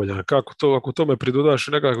nije dovoljan. Kako to, ako tome pridodaš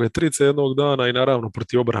nekakve trice jednog dana i naravno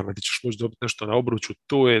protiv obrane ti ćeš moći dobiti nešto na obruču,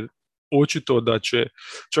 to je očito da će,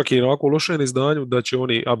 čak i na ovako lošem izdanju, da će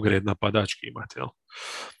oni upgrade napadački imati, jel?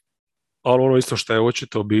 Ali ono isto što je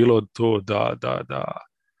očito bilo to da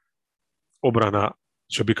obrana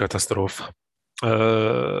će biti katastrofa.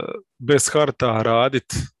 Bez Harta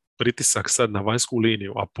raditi pritisak sad na vanjsku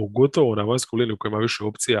liniju, a pogotovo na vanjsku liniju koja ima više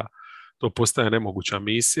opcija, to postaje nemoguća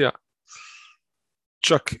misija.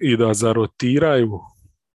 Čak i da zarotiraju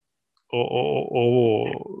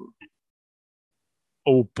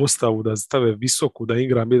ovu postavu, da stave visoku, da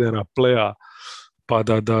Ingram ide na playa, pa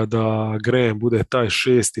da Graham bude taj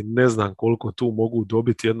šesti, ne znam koliko tu mogu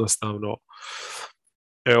dobiti jednostavno.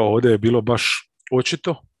 Evo, ovdje je bilo baš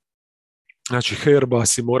očito. Znači, Herba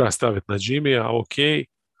si mora staviti na Jimmya, ok.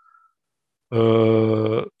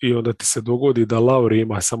 I onda ti se dogodi da Lauri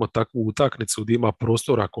ima samo takvu utakmicu gdje ima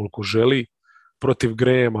prostora koliko želi protiv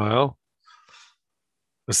Grahama, jel?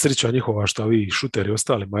 Sreća njihova što vi šuteri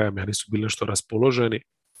ostali Miami nisu bili nešto raspoloženi.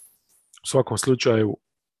 U svakom slučaju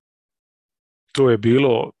to je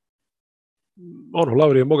bilo ono,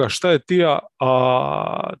 Lauri je mogao šta je tija,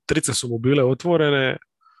 a trice su mu bile otvorene.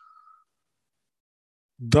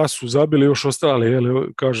 Da su zabili još ostali,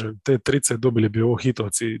 kažem, te trice dobili bi ovo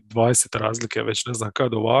Hitovci 20 razlike, već ne znam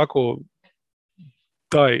kad ovako.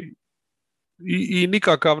 Taj i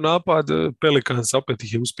nikakav napad Pelicans opet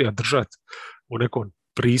ih je uspio držati u nekom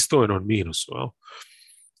pristojnom minusu. Jel?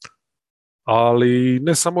 Ali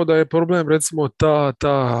ne samo da je problem, recimo,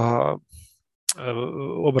 ta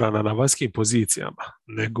obrana na vanjskim pozicijama,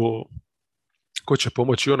 nego ko će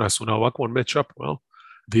pomoći ona su na ovakvom match-upu,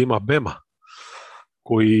 gdje ima Bema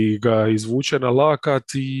koji ga izvuče na lakat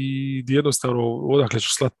i jednostavno odakle će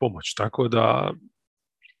slati pomoć. Tako da,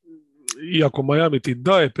 iako Miami ti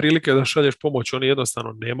daje prilike da šalješ pomoć, oni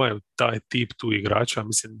jednostavno nemaju taj tip tu igrača.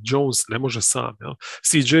 Mislim, Jones ne može sam. Jel?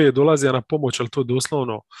 CJ je dolazio na pomoć, ali to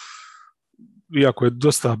doslovno, iako je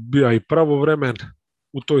dosta bio i pravovremen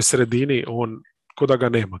u toj sredini, on ko da ga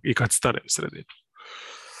nema i kad stane u sredini.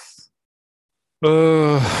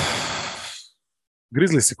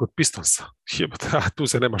 Grizzliesi kod Pistonsa. Tu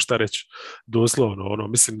se nema šta reći. Doslovno.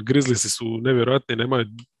 Mislim, Grizzliesi su nevjerojatni, nemaju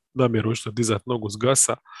namjeru što dizati nogu s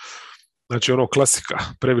gasa. Znači, klasika.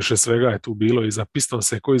 Previše svega je tu bilo i za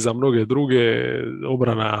Pistonse, koji za mnoge druge,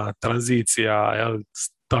 obrana, tranzicija,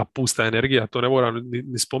 ta pusta energija, to ne moram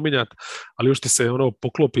ni spominjati, ali još ti se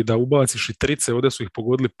poklopi da ubaciš i trice, ovdje su ih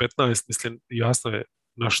pogodili 15, mislim, jasno je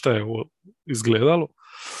na šta je ovo izgledalo.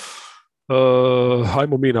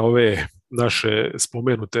 Hajmo mi na ove naše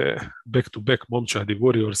spomenute back-to-back momčadi,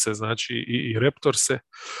 Warriorse, znači i Raptorse.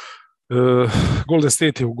 Golden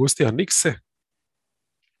State je ugostio Knickse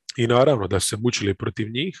i naravno da su se mučili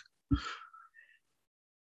protiv njih.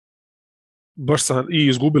 Baš sam i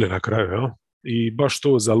izgubili na kraju, ja? I baš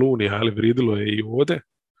to za Lunija, ali vridilo je i ovdje.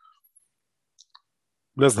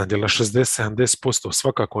 Ne znam, je li na 60-70%,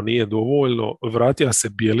 svakako nije dovoljno. Vratija se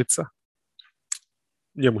Bjelica,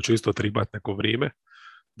 njemu će isto tribati neko vrijeme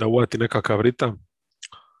da uvati nekakav ritam.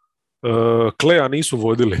 Kleja nisu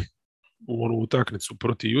vodili u onu utakmicu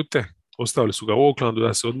protiv Jute, ostavili su ga u Oaklandu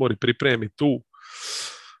da se odmori, pripremi tu.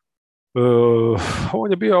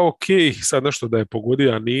 On je bio ok, sad nešto da je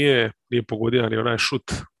pogodio, nije pogodio ni onaj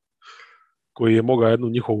šut koji je mogao jednu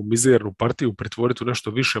njihovu mizernu partiju pretvoriti u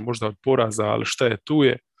nešto više možda od poraza, ali šta je tu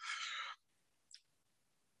je.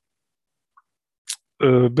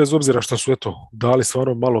 Bez obzira što su dali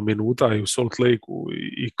stvarno malo minuta i u Salt Lakeu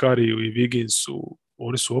i Curryu i Wigginsu,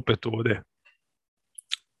 oni su opet ovdje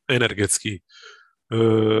energetski,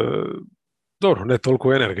 dobro, ne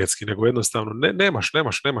toliko energetski, nego jednostavno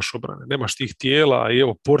nemaš obrane, nemaš tih tijela i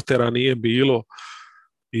evo Portera nije bilo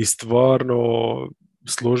i stvarno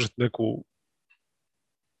složiti neku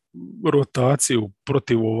rotaciju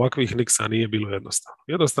protiv ovakvih Knicksa nije bilo jednostavno.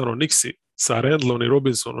 Jednostavno Knicksi sa Randlom i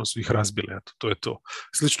Robinsonom su ih razbili, to je to.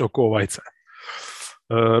 Slično ko Vajca.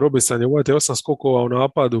 Robinson je uvajte 8 skokova u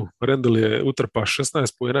napadu, Randle je utrpa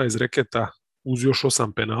 16 poena iz reketa uz još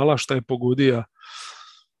 8 penala, šta je pogodija.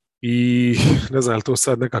 I ne znam je li to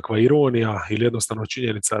sad nekakva ironija ili jednostavno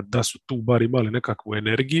činjenica da su tu bar imali nekakvu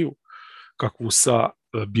energiju kakvu sa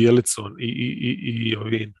Bjelicom i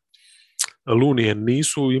ovim Lunijem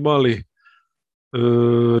nisu imali.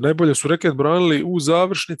 Najbolje su reket branili u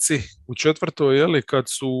završnici u četvrtoj, jeli, kad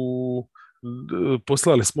su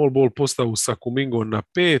poslali small ball postavu sa Kumingom na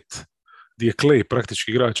 5, gdje je Clay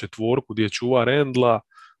praktički igra četvorku, gdje je čuva Randla.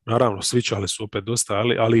 Naravno, svičali su opet dosta,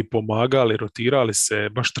 ali i pomagali, rotirali se,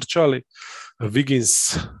 baš trčali.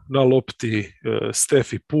 Wiggins na lopti,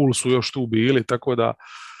 Steph i Poole su još tu bili, tako da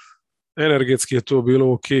energetski je to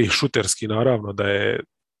bilo ok, šuterski naravno da je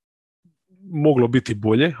moglo biti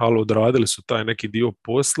bolje, ali odradili su taj neki dio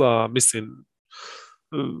posla, mislim,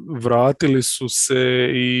 vratili su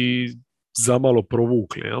se i zamalo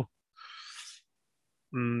provukli, jel?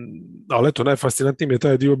 Ali eto, najfascinantniji je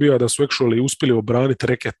taj dio bio da su actually uspjeli obraniti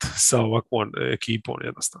reket sa ovakvom ekipom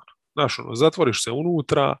jednostavno. Znaš, zatvoriš se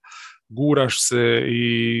unutra, guraš se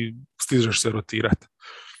i stižeš se rotirati.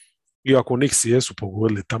 Iako Knicksi jesu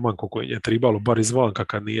pogodili taman koliko je tribalo, bar izvanka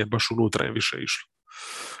kad nije baš unutra im više išlo.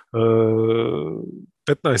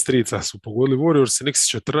 15 trica su pogodili Warriors,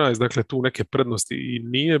 Knicksi 14, dakle tu neke prednosti i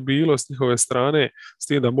nije bilo s njihove strane, s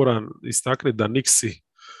tim da moram istaknuti da Knicksi,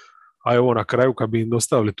 a evo na kraju kad bi im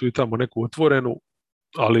dostavili tu i tamo neku otvorenu,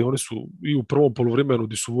 ali oni su i u prvom poluvremenu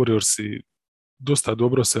gdje su Warriorsi dosta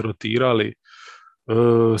dobro se rotirali,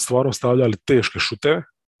 stvarno stavljali teške šuteve,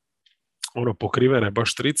 pokrivene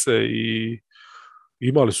baš trice i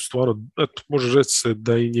imali su stvarno, može reći se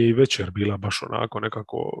da im je i večer bila baš onako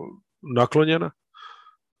nekako naklonjena.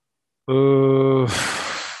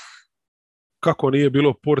 Kako nije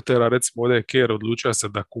bilo Portera, recimo ovdje je Kerr odlučio se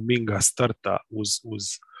da Kuminga starta uz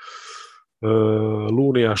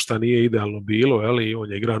Lunija, šta nije idealno bilo, ali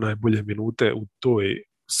on je igrao najbolje minute u toj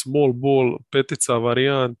small ball petica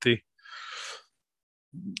varijanti.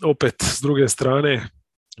 Opet, s druge strane,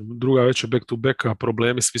 druga već je back to backa,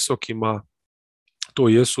 problemi s visokima, to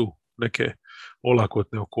jesu neke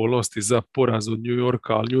olakotne okolnosti za poraz od New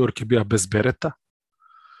Yorka, ali New York je bio bez bereta.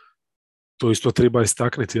 To isto treba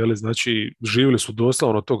istaknuti, jeli? Znači živjeli su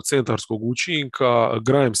doslovno tog centarskog učinka,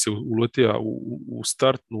 Grimes je uletio u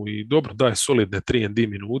startnu i dobro, daje solidne 3&D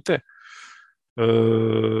minute.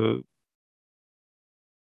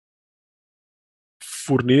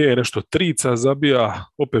 Fournier je nešto trica zabija,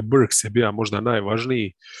 opet Burks je bio možda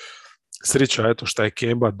najvažniji. Sreća eto što je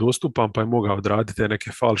Kemba dostupan pa je mogao odraditi te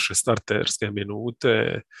neke falše starterske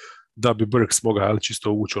minute da bi Burks mogao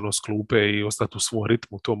čisto ući s klupe i ostati u svom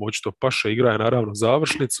ritmu, to očito paše. Igra je naravno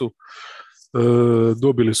završnicu,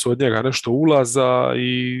 dobili su od njega nešto ulaza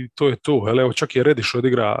i to je to. Evo čak je Reddish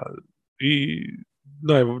odigra i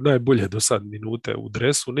najbolje do sad minute u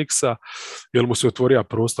dresu Knicksa, jer mu se otvorio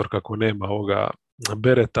prostor kako nema ovoga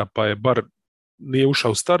bereta, pa je bar nije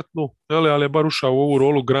ušao u startnu, ali je bar ušao u ovu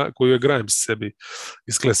rolu koju je Grimes sebi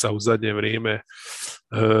isklesao u zadnje vrijeme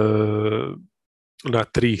na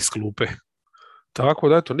 3 sklupe. Tako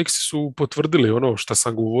da eto, Knicksi su potvrdili ono što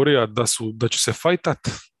sam govorio, da će se fajtat,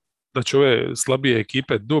 da će ove slabije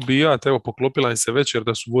ekipe dobijati. Evo, poklopila im se večer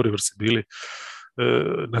da su Warriorsi bili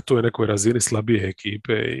na toj nekoj razini slabije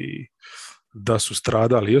ekipe i da su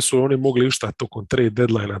stradali. Jesu oni mogli išta tokom trade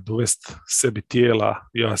deadline-a dovesti sebi tijela?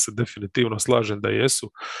 Ja se definitivno slažem da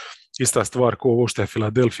jesu. Ista stvar kao ovo što je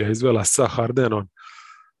Filadelfija izvela sa Hardenom.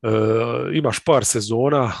 Imaš par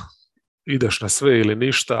sezona, ideš na sve ili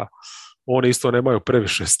ništa. Oni isto nemaju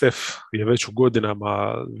previše. Steph je već u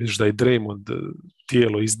godinama, vidiš da i Draymond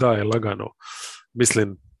tijelo izdaje lagano.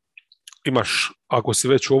 Mislim, imaš, ako si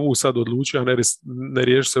već ovu sad odlučio, ne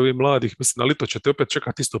riješi se ovih mladih, mislim, ali to će te opet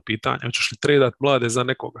čekati isto pitanje. Hoćeš li tradat mlade za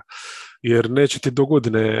nekoga? Jer neće ti do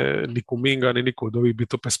godine ni Kuminga, ni niko od ovih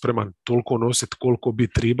biti opet spreman toliko nositi koliko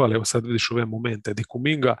bi tribali. Evo sad vidiš ove momente. Di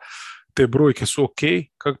Kuminga, te brojke su ok,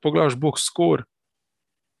 kako pogledaš box score,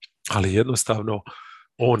 ali jednostavno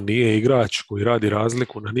on nije igrač koji radi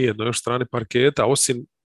razliku na nijednoj još strani parketa, osim,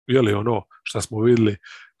 jeli ono što smo vidjeli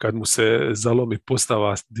kad mu se zalomi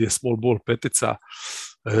postava gdje je small ball petica,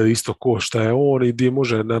 isto ko šta je on i gdje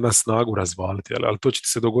može na nas snagu razvaliti, ali to će ti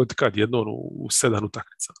se dogoditi kad jednom u 7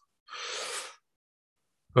 utakmica.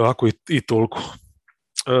 Ako i toliko.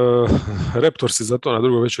 Raptorsi zato na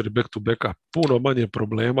drugoj večeri back to backa puno manje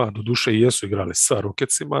problema, doduše i jesu igrali sa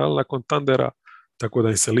Rocketsima nakon Thundera, tako da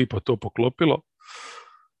im se lipo to poklopilo.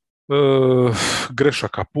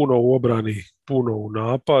 Grešaka puno u obrani, puno u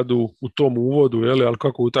napadu, u tom uvodu, ali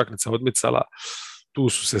kako utakmica odmicala, tu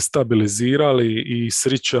su se stabilizirali i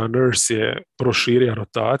srića Nurse je proširio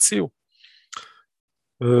rotaciju.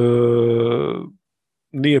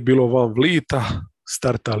 Nije bilo Van Vlieta,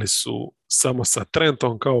 startali su samo sa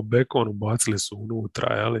Trentom kao bekon, ubacili su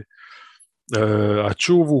unutra, a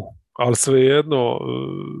Čuvu, ali svejedno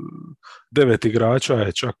 9 igrača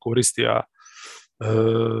je čak koristija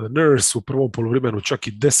Nurse u prvom poluvremenu, čak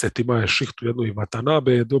i 10 ima je šihtu jednu i Watanabe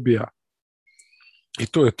je dobija. I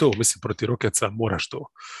to je to, mislim, protiv Rocketsa moraš to.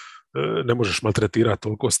 Ne možeš maltretirati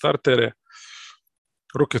toliko startere.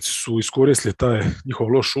 Rocketsi su iskoristili taj njihov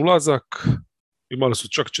loš ulazak, imali su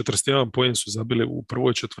čak 41 poen su zabili u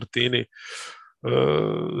prvoj četvrtini,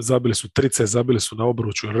 zabili su trice, zabili su na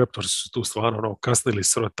obruču, jer Raptorsi su tu stvarno kasnili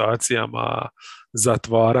s rotacijama,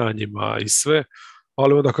 zatvaranjima i sve,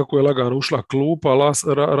 ali onda kako je lagano ušla klupa,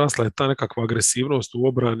 rasla je ta nekakva agresivnost u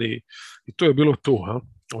obrani i to je bilo to. Ha?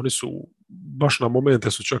 Oni su baš na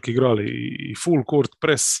momente su čak igrali i full court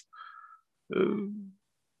press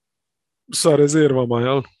sa rezervama,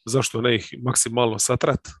 jel? Zašto ne ih maksimalno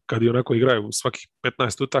satrat kad i onako igraju svakih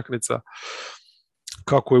 15 utakmica.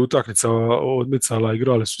 Kako je utakmica odmicala,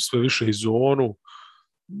 igrali su sve više i zonu,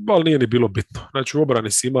 ali nije ni bilo bitno. Znači u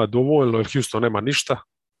obrani si ima dovoljno jer Houston nema ništa,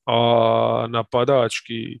 a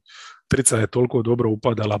napadački trica je toliko dobro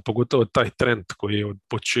upadala, pogotovo taj trend koji je od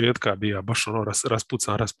početka bio baš ono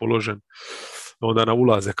raspucan, raspoložen, onda na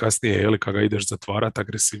ulaze kasnije, kada ga ideš zatvarati,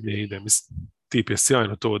 agresivnije ide. Mislim, tip je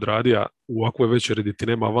sjajno to odradio, u ovakvoj večeri gdje ti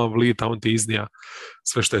nema Van Vlieta, on ti iznija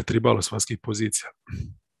sve što je tribalo s vanjskih pozicija.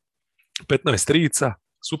 15 trica,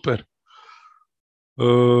 super.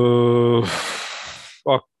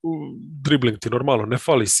 Dribling ti normalno ne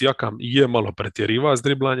fali, Sijakam je malo pretjeriva s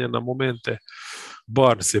driblanjem na momente,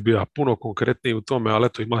 Barnes je bio puno konkretniji u tome, ali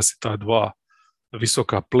eto ima si ta dva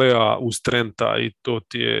visoka pleja uz Trenta i to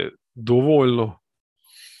ti je dovoljno.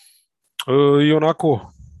 I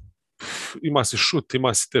onako ima si šut,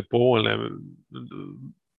 ima si te povoljne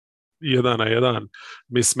 1 na 1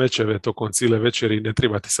 mismečeve tokom cijele večeri, ne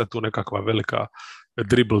treba ti sad tu nekakva velika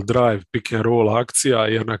dribble drive, pick and roll akcija,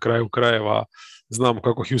 jer na kraju krajeva znamo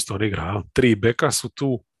kako Houston igra. 3 beka su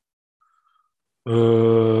tu.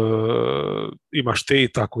 Imaš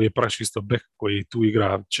Tate koji je praš isto bek koji tu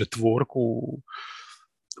igra četvorku.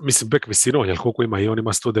 Mislim, bek visinom, jer koliko ima i on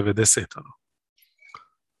ima 190. Ono.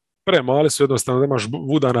 Premali su jednostavno, da imaš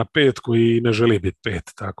Vuda na 5 koji ne želi biti 5,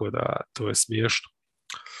 tako da to je smiješno.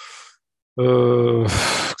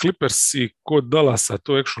 Clippersi kod Dallasa,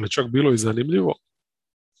 to je actually čak bilo i zanimljivo.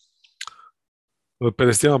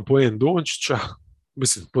 51 poen Dončića,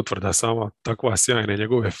 mislim, potvrda sama takva sjajne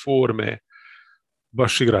njegove forme,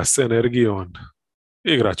 baš igra s energijom,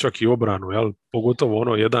 igra čak i obranu, jel? Pogotovo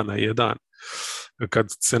ono 1 na 1, kad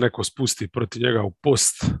se neko spusti protiv njega u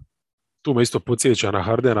post, tu me isto podsjeća na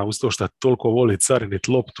Hardena, uz to što toliko voli carinit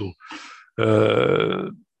loptu.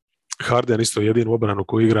 Harden isto jedinu obranu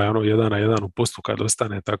koji igra ono 1 na 1 u postu kad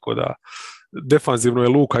ostane, tako da defanzivno je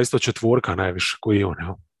Luka isto četvorka najviše koji je on.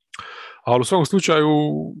 Jel? Ali u svakom slučaju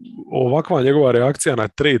ovakva njegova reakcija na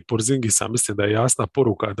trade Porzingisa, mislim da je jasna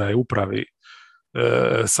poruka da je upravi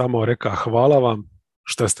samo reka hvala vam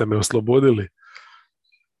što ste me oslobodili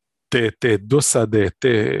te dosade,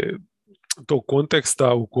 tog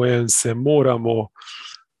konteksta u kojem se moramo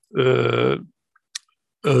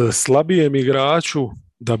slabijem igraču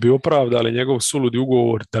da bi opravdali njegov suludi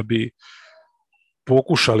ugovor, da bi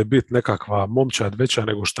pokušali biti nekakva momčad veća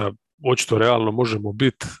nego što očito realno možemo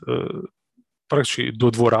biti, praktički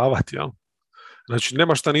dodvoravati, jel? Znači,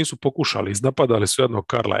 nema šta nisu pokušali, iznapadali su jednog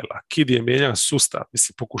Carlisla, Kid je mijenjao sustav,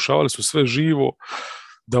 mislim, pokušavali su sve živo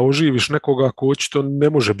da oživiš nekoga ko očito ne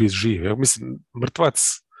može biti živ. Ja mislim, mrtvac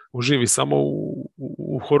oživi samo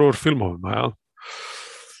u horror filmovima, jel?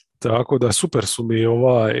 Tako da super su mi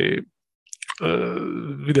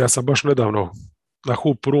vidio sam baš nedavno na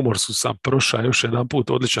Hoop Rumorsu sam prošao još jedan put,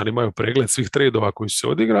 odličan, imaju pregled svih tradeova koji su se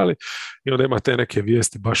odigrali i onda ima te neke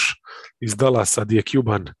vijesti baš iz Dallasa gdje je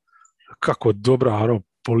Cuban kako dobra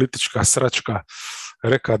politička sračka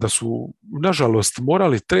reka da su nažalost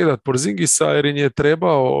morali tradat Porzingisa jer im je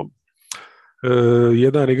trebao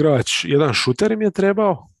jedan igrač, jedan šuter im je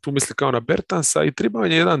trebao, tu misli kao na Bertansa, i trebao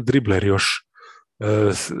je jedan dribler još.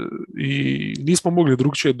 I nismo mogli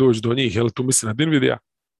drugčije doći do njih, jel, tu mislim na Dinvidija,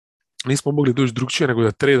 nismo mogli doći drugčije nego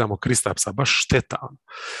da tradamo Kristapsa, baš šteta.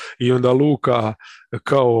 I onda Luka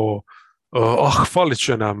kao falit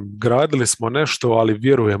će nam, gradili smo nešto, ali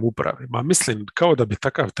vjerujem upravi. Ma mislim, kao da bi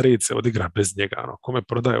takav trade se odigra bez njega, kome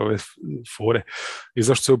prodaje ove fore i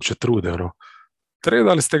zašto se uopće trude,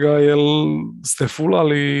 Tradali ste ga jer ste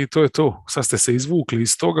fulali i to je to. Sad ste se izvukli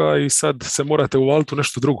iz toga i sad se morate uvaliti u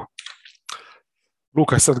nešto drugo.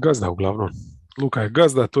 Luka je sad gazda uglavnom. Luka je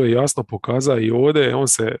gazda, to je jasno pokazao i ovdje. On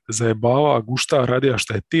se zajebava, gušta, radija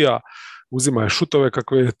šta je tija, uzima je šutove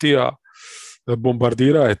kako je tija,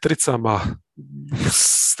 bombardira je tricama.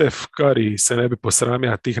 Steph Curry se ne bi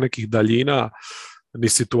posramio tih nekih daljina ni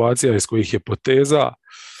situacija iz kojih je poteza.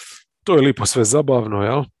 To je lipo sve zabavno,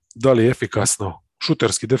 jel? Da li je efikasno?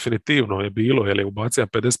 Šuterski definitivno je bilo, jer je ubacio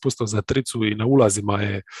 50% za tricu i na ulazima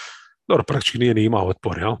je, dobro, praktički nije ni imao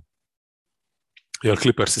otpor, jel? Jer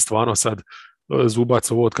Clippers je stvarno sad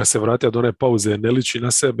zubac ovo od kad se vratio do one pauze, ne liči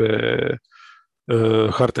na sebe.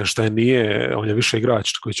 Hartenstein nije, on je više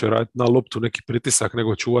igrač koji će raditi na loptu neki pritisak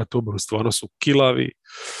nego čuvati obru, stvarno su kilavi,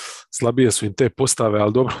 slabije su im te postave,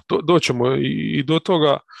 ali dobro, doćemo i do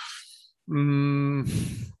toga.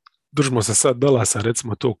 Držimo se sad Dallasa,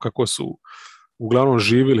 recimo to kako su uglavnom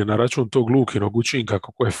živjeli na račun tog Lukinog učinka,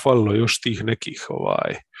 kako je falilo još tih nekih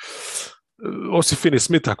osim Finney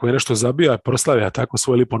Smitha koji je nešto zabija, proslavlja tako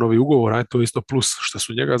svoj lipo novi ugovor, a to je isto plus što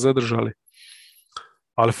su njega zadržali.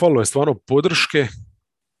 Ali falilo je stvarno podrške,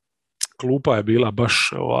 klupa je bila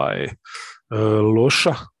baš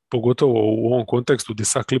loša, pogotovo u ovom kontekstu gdje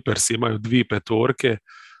sad Clippers imaju 2 petorke,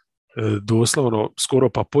 doslovno skoro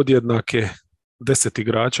pa podjednake, 10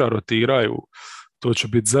 igrača rotiraju, to će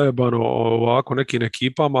biti zajebano ovako nekim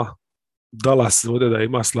ekipama. Dallas ovdje da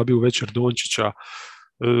ima slabiju večer Dončića,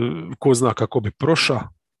 ko zna kako bi prošao.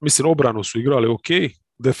 Mislim, obranu su igrali ok,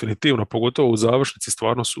 definitivno, pogotovo u završnici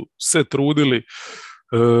stvarno su se trudili.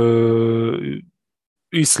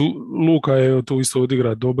 I Luka je tu isto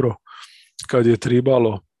odigra dobro kad je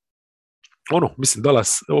tribalo. Mislim,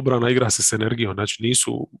 Dallas obrana igra se s energijom, znači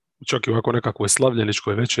nisu čak i ovako nekakvoj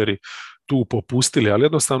slavljeničkoj večeri tu popustili, ali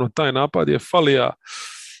jednostavno taj napad je falija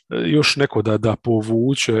još neko da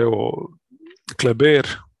povuče. Evo, Kleber,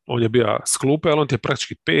 on je bio s klupe, ali on ti je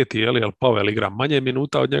praktički peti, jer Pavel igra manje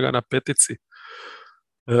minuta od njega na petici.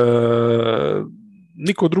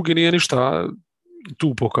 Niko drugi nije ništa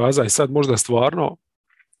tu pokazao i sad možda stvarno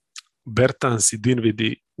Bertans i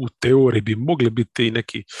Dinvidi u teoriji bi mogli biti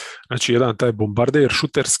neki, znači jedan taj bombarder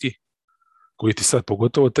šuterski koji ti sad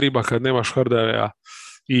pogotovo triba kad nemaš Hardawaya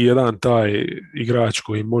i jedan taj igrač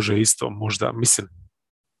koji može isto možda, mislim,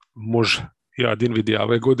 može, ja Dinvidija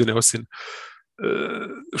ove godine osim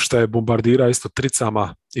šta je bombardira isto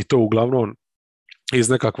tricama i to uglavnom iz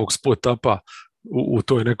nekakvog spot-upa u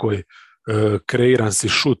toj nekoj kreiran si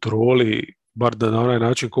šut roli, bar da na onaj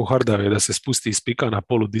način ko Hardaway da se spusti iz pika na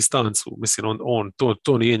polu distancu, mislim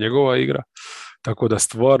to nije njegova igra, tako da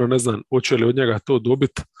stvarno ne znam hoće li od njega to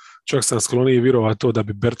dobiti, čak sam skloniji vjerovati to da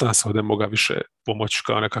bi Bertans ovdje mogao više pomoći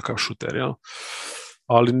kao nekakav šuter, jel?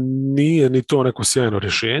 Ali nije ni to neko sjajno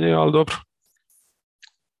rješenje, ali dobro.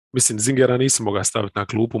 Mislim, Zingera nisi mogao staviti na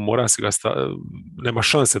klupu, mora si ga staviti, nema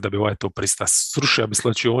šanse da bi to prista. Srušio bi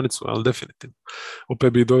slačionicu, ali definitivno.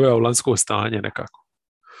 Opet bi doveo u lansko stanje nekako.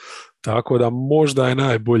 Tako da možda je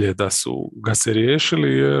najbolje da su ga se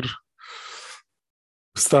riješili, jer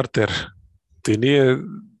starter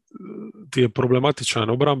ti je problematičan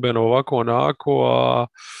obrambeno ovako onako, a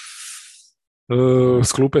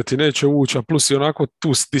s klupe ti neće ući, a plus i onako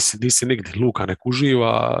tu nisi nigdje. Luka nek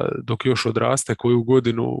uživa dok još odraste koju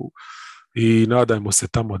godinu i nadajmo se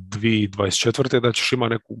tamo 2024. da ćeš imati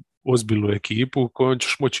neku ozbiljnu ekipu kojom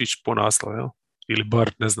ćeš moći ići po naslov, jel? Ili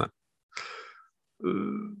bar, ne znam,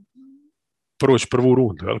 proći prvu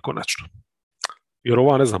rundu, jel, konačno. Jer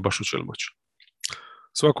ova ne znam baš hoće li moći.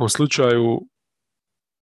 U svakom slučaju,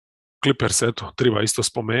 Clippers, eto, treba isto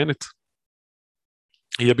spomenuti.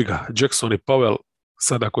 Jebi ga, Jackson i Powell,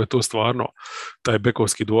 sad ako je to stvarno taj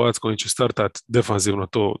bekovski dvojac koji će startati defanzivno,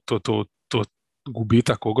 to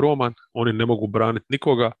gubitak ogroman, oni ne mogu braniti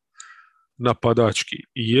nikoga napadački.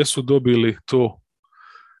 I jesu dobili to,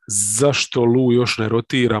 zašto Lu još ne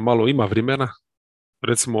rotira, malo ima vremena,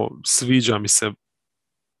 recimo sviđa mi se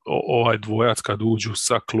ovaj dvojac kad uđu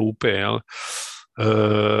sa klupe, jel?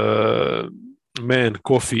 Man,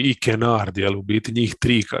 Kofi i Kennard, jel, u biti njih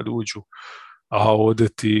 3 kad uđu, a ovdje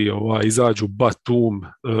ti izađu Batum,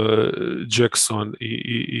 Jackson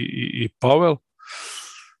i Powell.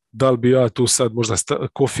 Da li bi ja tu sad možda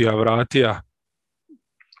Kofija vratija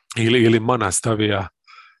ili Mana stavija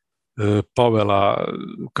Powella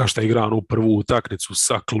kao što je igran u prvu utakmicu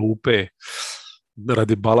sa klupe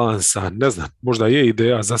radi balansa, ne znam, možda je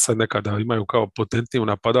ideja za sad nekada imaju kao potentniju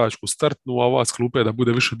napadačku startnu, a ova s klupe da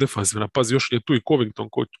bude više defanzivna. Pazi, još je tu i Covington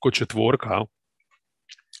ko četvorka,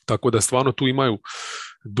 tako da stvarno tu imaju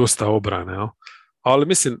dosta obrane. Ali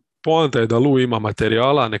mislim, poanta je da Lu ima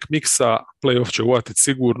materijala, nek miksa, playoff će uvatiti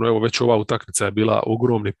sigurno, evo već ova utakmica je bila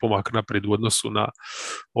ogromni pomak naprijed u odnosu na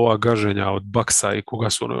ova gaženja od Bucksa i koga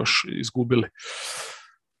su ono još izgubili.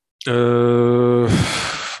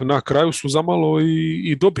 Na kraju su zamalo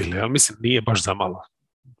i dobili, ali mislim nije baš zamalo.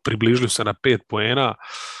 Približili se na 5 poena,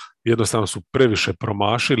 jednostavno su previše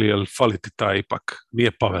promašili, jer fali ti taj ipak,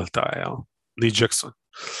 nije Pavel taj, jel? Ni Jackson,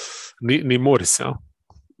 ni Morris, jel?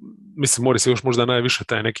 Mislim, Morris je još možda najviše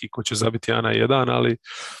taj neki ko će zabiti 1-1, ali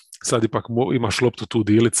sad ipak imaš loptu tu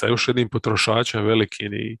dilica, još jednim potrošačem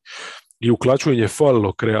velikim i uklačujenje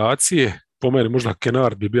falilo kreacije, po meni možda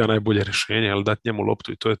Kennard bi bio najbolje rješenje, ali dati njemu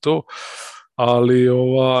loptu i to je to, ali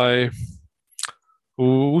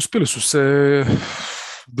uspjeli su se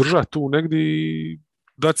držati tu negdje i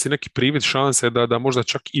dati si neki privid šanse da možda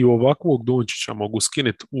čak i ovakvog Dončića mogu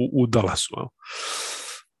skinuti u Dallasu.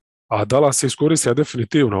 A Dallas je iskoristio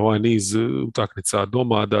definitivno ovaj niz utakmica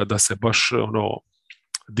doma da se baš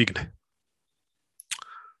digne.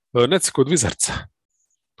 Neci kod Wizardsa.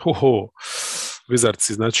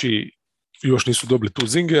 Wizardsi, znači, još nisu dobili tu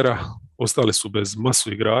Zingera, ostali su bez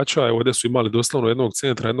masu igrača, ovdje su imali doslovno jednog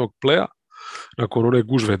centra, jednog pleja, nakon one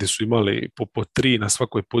gužve gdje su imali po 3 na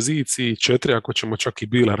svakoj poziciji, 4 ako ćemo čak i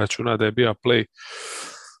bila računa da je bio play.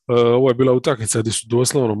 Ovo je bila utakmica gdje su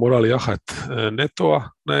doslovno morali jahat Netova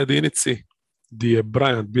na jedinici, gdje je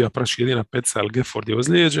Bryant bio praktički jedina peca, ali Gafford je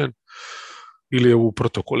ozlijeđen, ili je u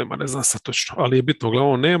protokolima, ne znam sad točno, ali je bitno,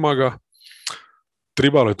 uglavnom nema ga.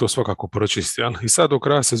 Tribalo je to svakako pročistiti. I sad do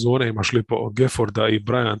kraja sezone imaš lipo Gafforda i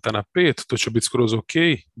Bryanta na 5, to će biti skroz ok.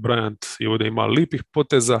 Bryant je ovdje ima lipih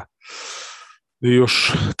poteza i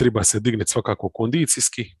još treba se dignuti svakako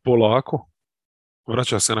kondicijski, polako.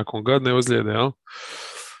 Vraća se nakon gadne ozljede.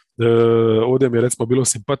 Ovdje mi je recimo bilo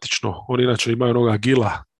simpatično, oni inače imaju onoga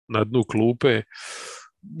Gila na dnu klupe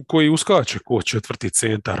koji uskače ko četvrti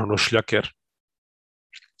centar, šljaker.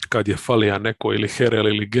 Kad je falija neko ili Herel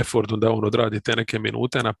ili Gafford, onda on odradi te neke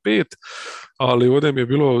minute na 5, ali ovdje mi je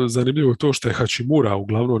bilo zanimljivo to što je Hachimura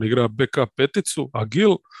uglavnom igra backup peticu, a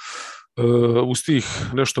Gil uz tih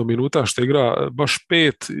nešto minuta što igra baš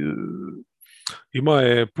 5, ima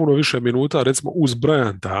je puno više minuta recimo uz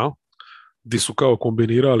Bryanta, gdje su kao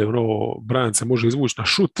kombinirali, Bryant se može izvući na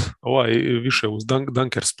šut, ovaj više uz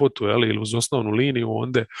dunker spotu, ili uz osnovnu liniju,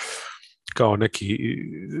 onda kao neki,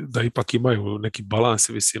 da ipak imaju neki balans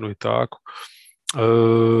i visinu i tako.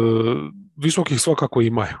 Visokih svakako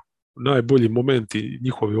imaju. Najbolji momenti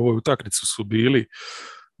njihovi u ovoj utakmici su bili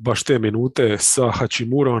baš te minute sa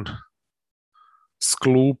Hachimurom s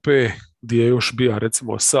klupe, gdje je još bio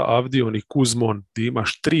recimo sa Avdion i Kuzmon, gdje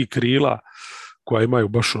imaš 3 krila koja imaju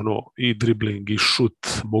baš i dribling i šut,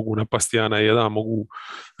 mogu napasti 1-1, mogu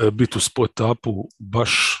biti u spot-upu,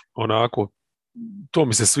 baš onako. To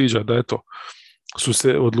mi se sviđa da su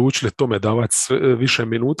se odlučili tome davati više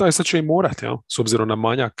minuta i sad će i morati, s obzirom na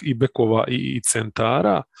manjak i bekova i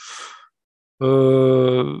centara.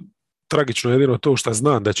 Tragično je jedino to što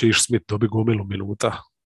znam da će Ish Smith dobiti gomilu minuta,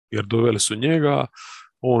 jer doveli su njega,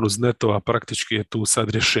 on uz Netova praktički je tu sad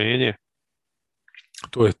rješenje.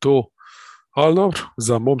 To je to. Ali dobro,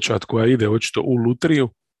 za momčad koja ide očito u lutriju,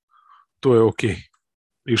 to je ok.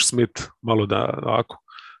 Ish Smith malo da ako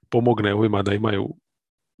pomogne ovima da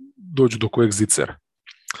dođu do kojeg zicera.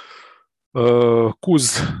 Kuz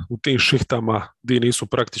u tim šihtama gdje nisu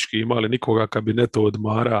praktički imali nikoga kabineto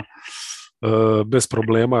odmara, bez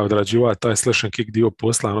problema je odrađivao taj slash and kick dio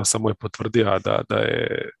posla, samo je potvrdio da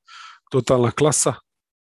je totalna klasa.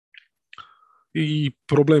 i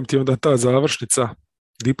problem ti je onda ta završnica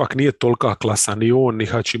gdje ipak nije tolika klasa ni on ni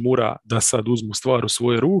Hachimura da sad uzmu stvar u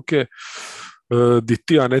svoje ruke, di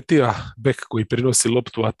Tija Netija, bek koji prinosi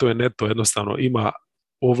loptu, a to je Neto, jednostavno ima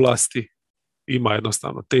ovlasti, ima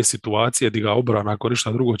jednostavno te situacije gdje ga obrana ako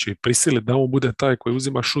ništa drugo će i prisiliti da on bude taj koji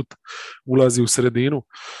uzima šut, ulazi u sredinu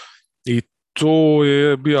i to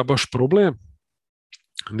je bio baš problem.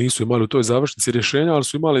 Nisu imali u toj završnici rješenja, ali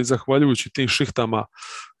su imali zahvaljujući tim šihtama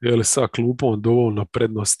sa klupom dovoljno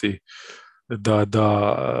prednosti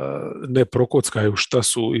da ne prokockaju šta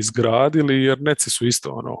su izgradili, jer neci su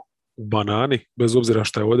isto u banani, bez obzira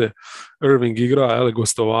šta je ovdje Irving igra,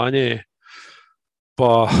 gostovanje,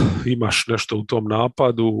 pa imaš nešto u tom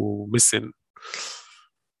napadu, mislim,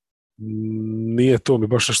 nije to mi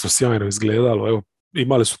baš nešto sjajno izgledalo. Evo,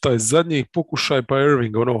 imali su taj zadnji pokušaj, pa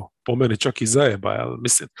Irving po meni čak i zajeba,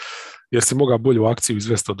 mislim, jer si mogao bolju akciju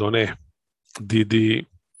izvesti od one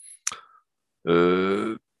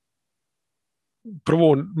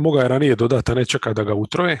prvo mogao je ranije dodati, a ne čeka da ga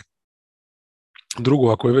utroje.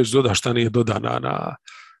 Drugo, ako je već doda, šta nije dodana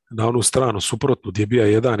na onu stranu suprotnu gdje je bio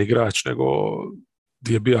jedan igrač, nego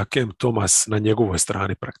gdje je bio Cam Thomas na njegovoj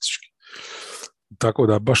strani praktički. Tako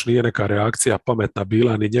da baš nije neka reakcija pametna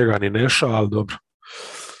bila ni njega ni Neša, ali dobro.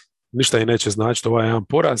 Ništa i neće značiti ovaj jedan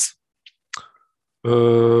poraz.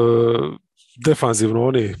 Defanzivno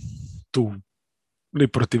oni tu ni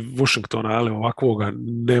protiv Washingtona, ali ovakvoga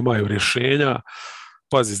nemaju rješenja.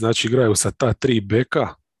 Pazi, znači igraju sa ta 3 beka,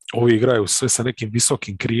 ovi igraju sve sa nekim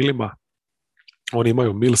visokim krilima, oni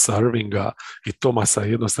imaju Millsa, Irvinga i Thomasa,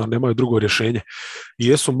 jednostavno nemaju drugo rješenje. I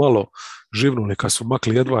jesu malo živnuli kad su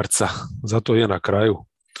makli Edwardsa, zato je na kraju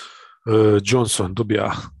Johnson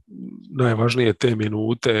dobija najvažnije te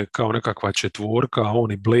minute kao nekakva četvorka, a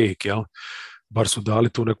on i Blake, jel? Bar su dali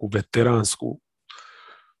tu neku veteransku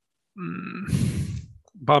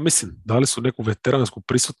pa mislim, dali su neku veteransku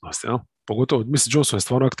prisutnost, jel? Pogotovo, mislim, Johnson je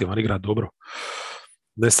stvarno aktivan, igra dobro.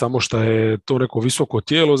 Ne samo što je to neko visoko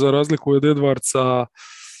tijelo za razliku od Edwardsa,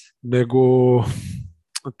 nego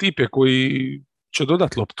tip je koji će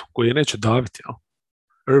dodati loptu, koji je neće daviti, jel?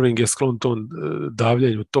 Irving je sklon tom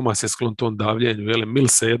davljenju, Thomas je sklon tom davljenju, jel?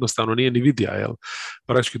 Mills se jednostavno nije ni vidio, jel?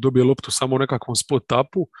 Praktički dobije loptu samo u nekakvom spot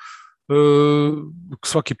tapu,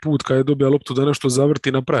 svaki put kad je dobija loptu da nešto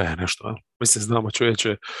zavrti, napraje nešto, jel? Mislim, znamo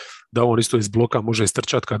čovječe da on isto iz bloka može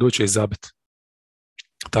istrčati kad doće i zabiti.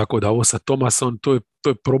 Tako da ovo sa Thomasom, to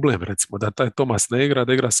je problem, recimo, da taj Thomas ne igra,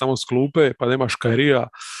 da igra samo s klupe, pa nemaš Kyrija,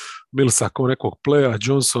 Millsa kao nekog playa,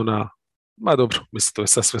 Johnsona, ma dobro, mislim, to je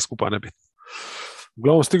sad sve skupa nebitno.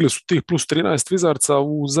 Uglavnom stigli su tih plus 13 Wizardsa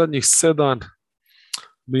u zadnjih 7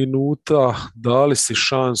 minuta, dali si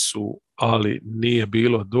šansu, ali nije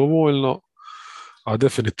bilo dovoljno, a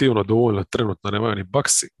definitivno dovoljno trenutno nemaju ni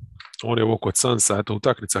Bucksi. On je ovo kod Sansa, eto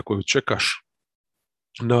utakmica koju čekaš,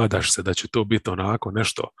 nadaš se da će to biti onako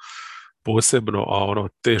nešto posebno, a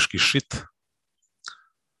teški shit.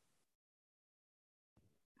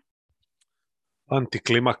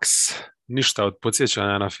 Antiklimaks, ništa od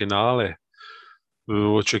podsjećanja na finale.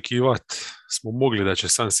 Očekivati smo mogli da će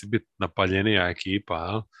Sansi biti napaljenija ekipa,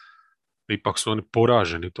 jel? Ipak su oni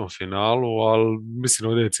poraženi u tom finalu, ali mislim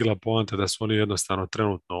ovdje je cijela poanta da su oni jednostavno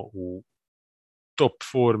trenutno u top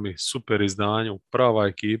formi, super izdanju, prava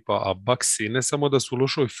ekipa, a Bucksi ne samo da su u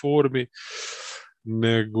lošoj formi,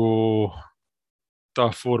 nego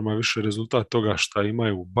ta forma je više rezultat toga što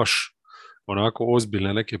imaju baš onako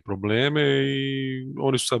ozbiljne neke probleme i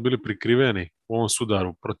oni su sad bili prikriveni u ovom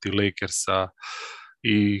sudaru protiv Lakersa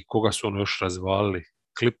i koga su ono još razvalili,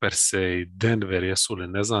 Clippers-e i Denver, jesu li,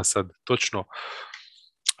 ne znam sad točno,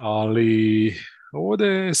 ali ovdje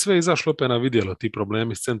je sve izašlo opet na vidjelo, ti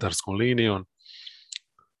problemi s centarskom linijom.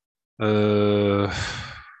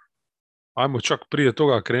 Ajmo čak prije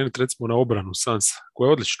toga krenuti recimo na obranu Sansa, koja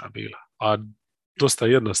je odlična bila, a dosta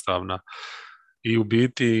jednostavna i u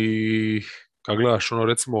biti kad gledaš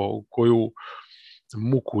recimo koju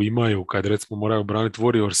muku imaju kad recimo moraju braniti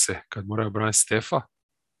Warriorse, kad moraju braniti Stefa,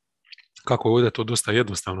 kako je ovdje to dosta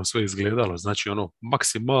jednostavno sve izgledalo, znači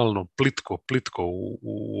maksimalno plitko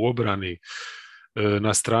u obrani,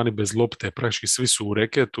 na strani bez lopte, praktički svi su u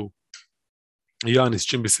reketu. Janis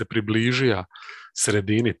čim bi se približio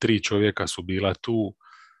sredini, 3 čovjeka su bila tu,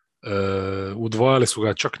 udvajali su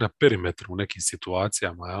ga čak na perimetru u nekim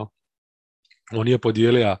situacijama, jel? On je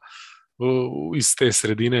podijelio iz te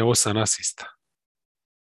sredine 8 asista,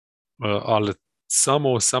 ali samo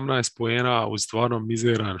 18 poena uz stvarno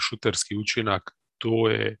mizeran šuterski učinak, to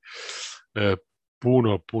je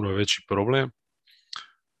puno veći problem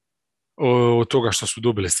od toga što su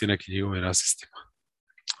dobili s tim nekim njihovim asistima.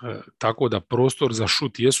 Tako da prostor za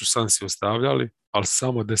šut jesu Sansi ostavljali, ali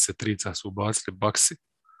samo 10 trica su ubacili Baksi.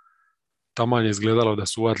 Taman je izgledalo da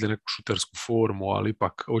su uvatili neku šutersku formu, ali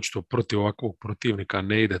ipak očito protiv ovakvog protivnika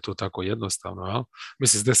ne ide to tako jednostavno. Jel?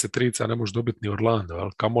 Mislim, s 10 trica ne može dobiti ni Orlando, jel?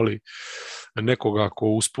 Kamoli nekoga ko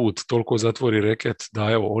usput toliko zatvori reket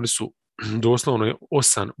da evo, oni su doslovno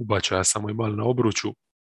 8 ubačaja samo imali na obruču.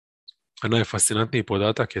 A najfascinantniji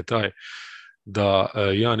podatak je taj da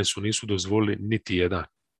Janisu nisu dozvolili niti jedan.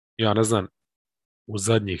 Ja ne znam, u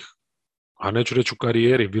zadnjih, a neću reći u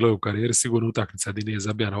karijeri, bilo je u karijeri sigurno utakmica gdje nije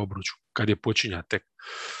zabija na obruču, kad je počinja tek.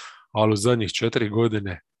 Ali u zadnjih 4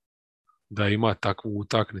 godine da ima takvu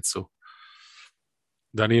utakmicu,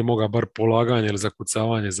 da nije mogao bar polaganje ili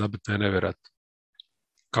zakucavanje zabiti, je nevjerojatno.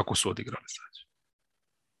 Kako su odigrali znači.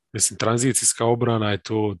 Mislim, tranzicijska obrana je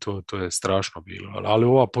to je strašno bilo. Ali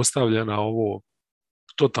ova postavljena, ovo,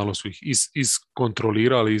 totalno su ih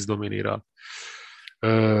iskontrolirali, izdominirali.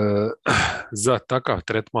 Za takav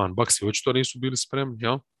tretman Baksi očito nisu bili spremni,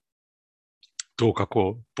 ja? To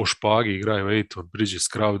kako po špagi igraju Ayton, Bridges,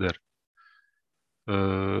 Crowder,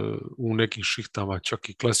 u nekim šihtama čak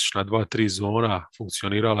i klasična 2-3 zona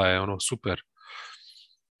funkcionirala je ono super.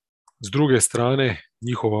 S druge strane,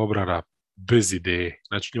 njihova obrana bez ideje,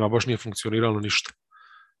 znači njima baš nije funkcioniralo ništa.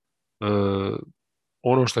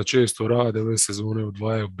 Ono što često rade ove sezone,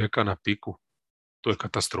 odvajaju beka na piku, to je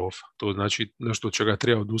katastrofa. To znači nešto od čega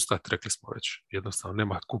treba odustati, rekli smo već. Jednostavno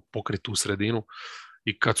nema ko pokriti tu sredinu.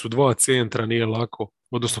 I kad su dva centra nije lako,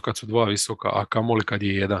 odnosno kad su dva visoka, a kamoli kad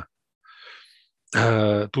je jedan.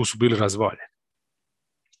 Tu su bili razvaljeni.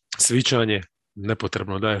 Svičanje,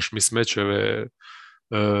 nepotrebno daješ mi smečeve.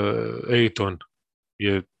 Ayton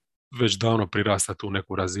je već davno prirasta tu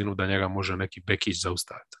neku razinu da njega može neki bekić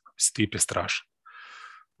zaustaviti. Stip je strašan.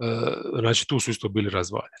 Znači tu su isto bili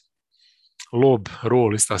razvaljeni. Lob,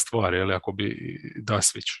 roll, ista stvar, jel, ako bi da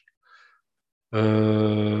switch.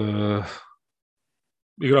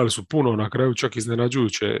 Igrali su puno, na kraju čak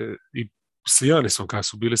iznenađujuće i s Janisom kad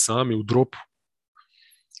su bili sami u dropu.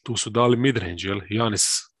 Tu su dali midrange, jel? Janis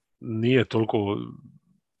nije toliko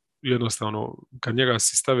jednostavno, kad njega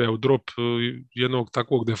si stavio u drop, jednog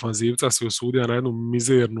takvog defanzivca si osudio na jednu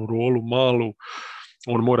mizernu rolu, malu,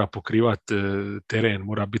 on mora pokrivati teren,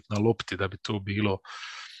 mora biti na lopti da bi to bilo,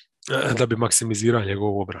 da bi maksimizirao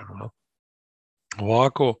njegovu obranu. No?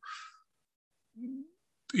 Ovako,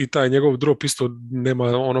 i taj njegov drop isto nema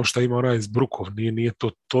ono što ima onaj Zbrukov, nije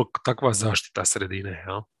to takva zaštita sredine.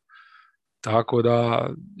 Ja? Tako da,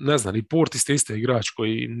 ne znam, i Portis je isto igrač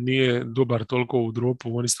koji nije dobar toliko u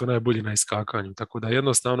dropu, on isto najbolji na iskakanju. Tako da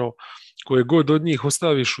jednostavno, koje god od njih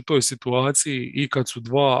ostaviš u toj situaciji, i kad su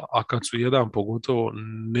dva, a kad su jedan pogotovo,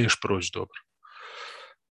 neš proći dobro.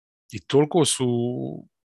 I toliko su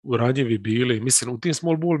ranjivi bili, mislim, u tim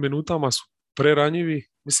small ball minutama su preranjivi,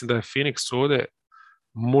 mislim da je Phoenix ovdje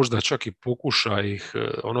možda čak i pokuša ih,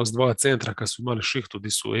 ono s dva centra kad su imali šihtu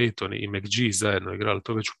gdje su Ayton i McGee zajedno igrali,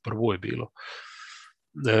 to već u prvoj bilo.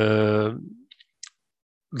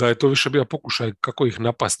 Da je to više bio pokušaj kako ih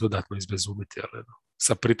napast dodatno izbezumiti, ali,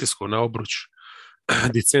 sa pritiskom na obruč,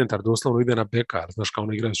 gdje centar doslovno ide na beka, znaš kao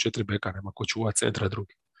ono igraju s 4 beka, nema ko čuva centra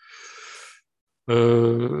drugi.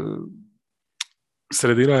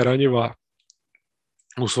 Sredina je ranjiva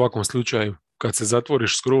u svakom slučaju. Kad se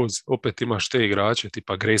zatvoriš skroz, opet imaš te igrače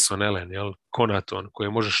tipa Grayson Allen, jel? Conaton, koje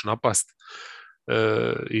možeš napast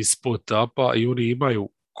iz spot-upa i oni imaju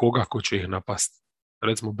koga ko će ih napast.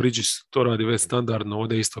 Recimo Bridges to radi već standardno,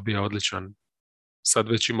 ovdje isto bio odličan. Sad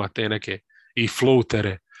već ima te neke i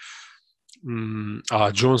floatere,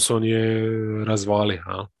 a Johnson je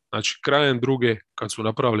razvalio. Znači, krajem druge, kad su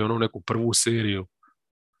napravili onu neku prvu seriju,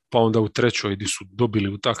 pa onda u trećoj gdje su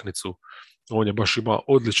dobili utakmicu, on je baš imao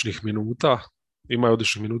odličnih minuta, imaju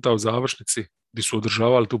odličnih minuta u završnici, gdje su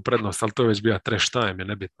održavali tu prednost, ali to je već bio trash time, je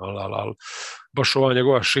nebitno, ali baš ova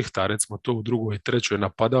njegova šihta, recimo to u drugoj i trećoj,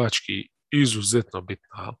 napadački, izuzetno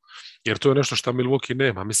bitna, jer to je nešto što Milwaukee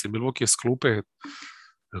nema. Mislim, Milwaukee s klupe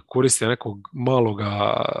koristi nekog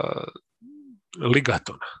maloga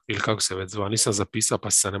ligatona, ili kako se već zva, nisam zapisao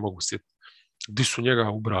pa se ne mogu sjetiti. Gdje su njega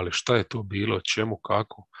ubrali, šta je to bilo, čemu,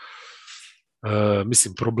 kako?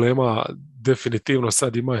 Mislim, problema definitivno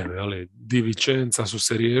sad imaju, ali Di Vicenza su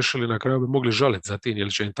se riješili, na kraju bi mogli žaliti za tim,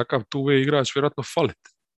 jer će im takav two-way igrač vjerojatno faliti.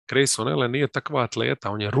 Grayson Allen nije takva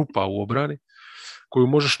atleta, on je rupa u obrani koju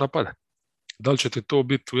možeš napadati. Da li će ti to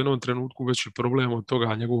biti u jednom trenutku veći problem od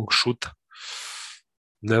toga njegovog šuta?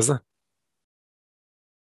 Ne znam.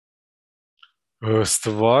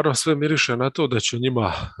 Stvarno sve miriše na to da će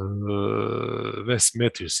njima Wes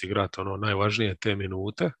Matthews igrati ono najvažnije te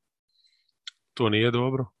minute. To nije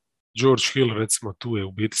dobro. George Hill, recimo, tu je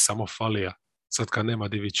u biti samo falija. sad kad nema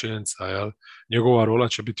Divičenca, jel? Njegova rola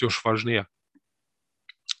će biti još važnija.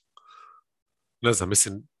 Ne znam,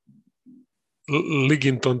 mislim,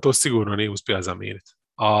 Liginton to sigurno nije uspio zamijeniti.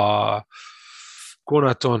 A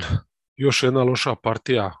Konaton, još jedna loša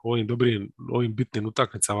partija u ovim bitnim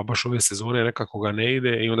utakmicama, baš ove sezone nekako ga ne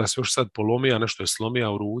ide i onda se još sad polomija, nešto je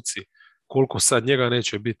slomija u ruci. Koliko sad njega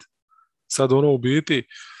neće biti? Sad ono u biti,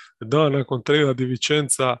 da nakon trena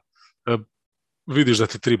Divičenca vidiš da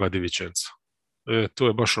ti treba Divičenca. To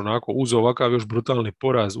je baš onako, uz ovakav još brutalni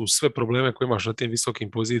poraz, uz sve probleme koje imaš na tim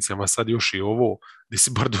visokim pozicijama, sad još i ovo, gdje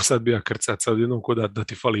si bar do sad bija krcat, sad jednom ko da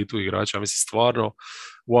ti fali i tu igrača. Mislim, stvarno,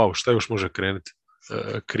 wow, šta još može krenuti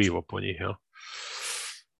krivo po njih. Ja?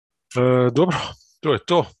 Dobro, to je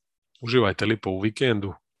to. Uživajte lipo u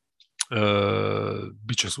vikendu.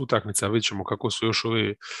 Biće utakmica, vidjet ćemo kako su još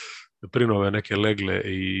ovi prinove neke legle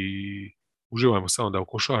i uživajmo samo da u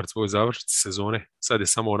košarci, u ovoj završnici sezone, sad je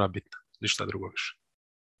samo ona bitna, ništa drugo više.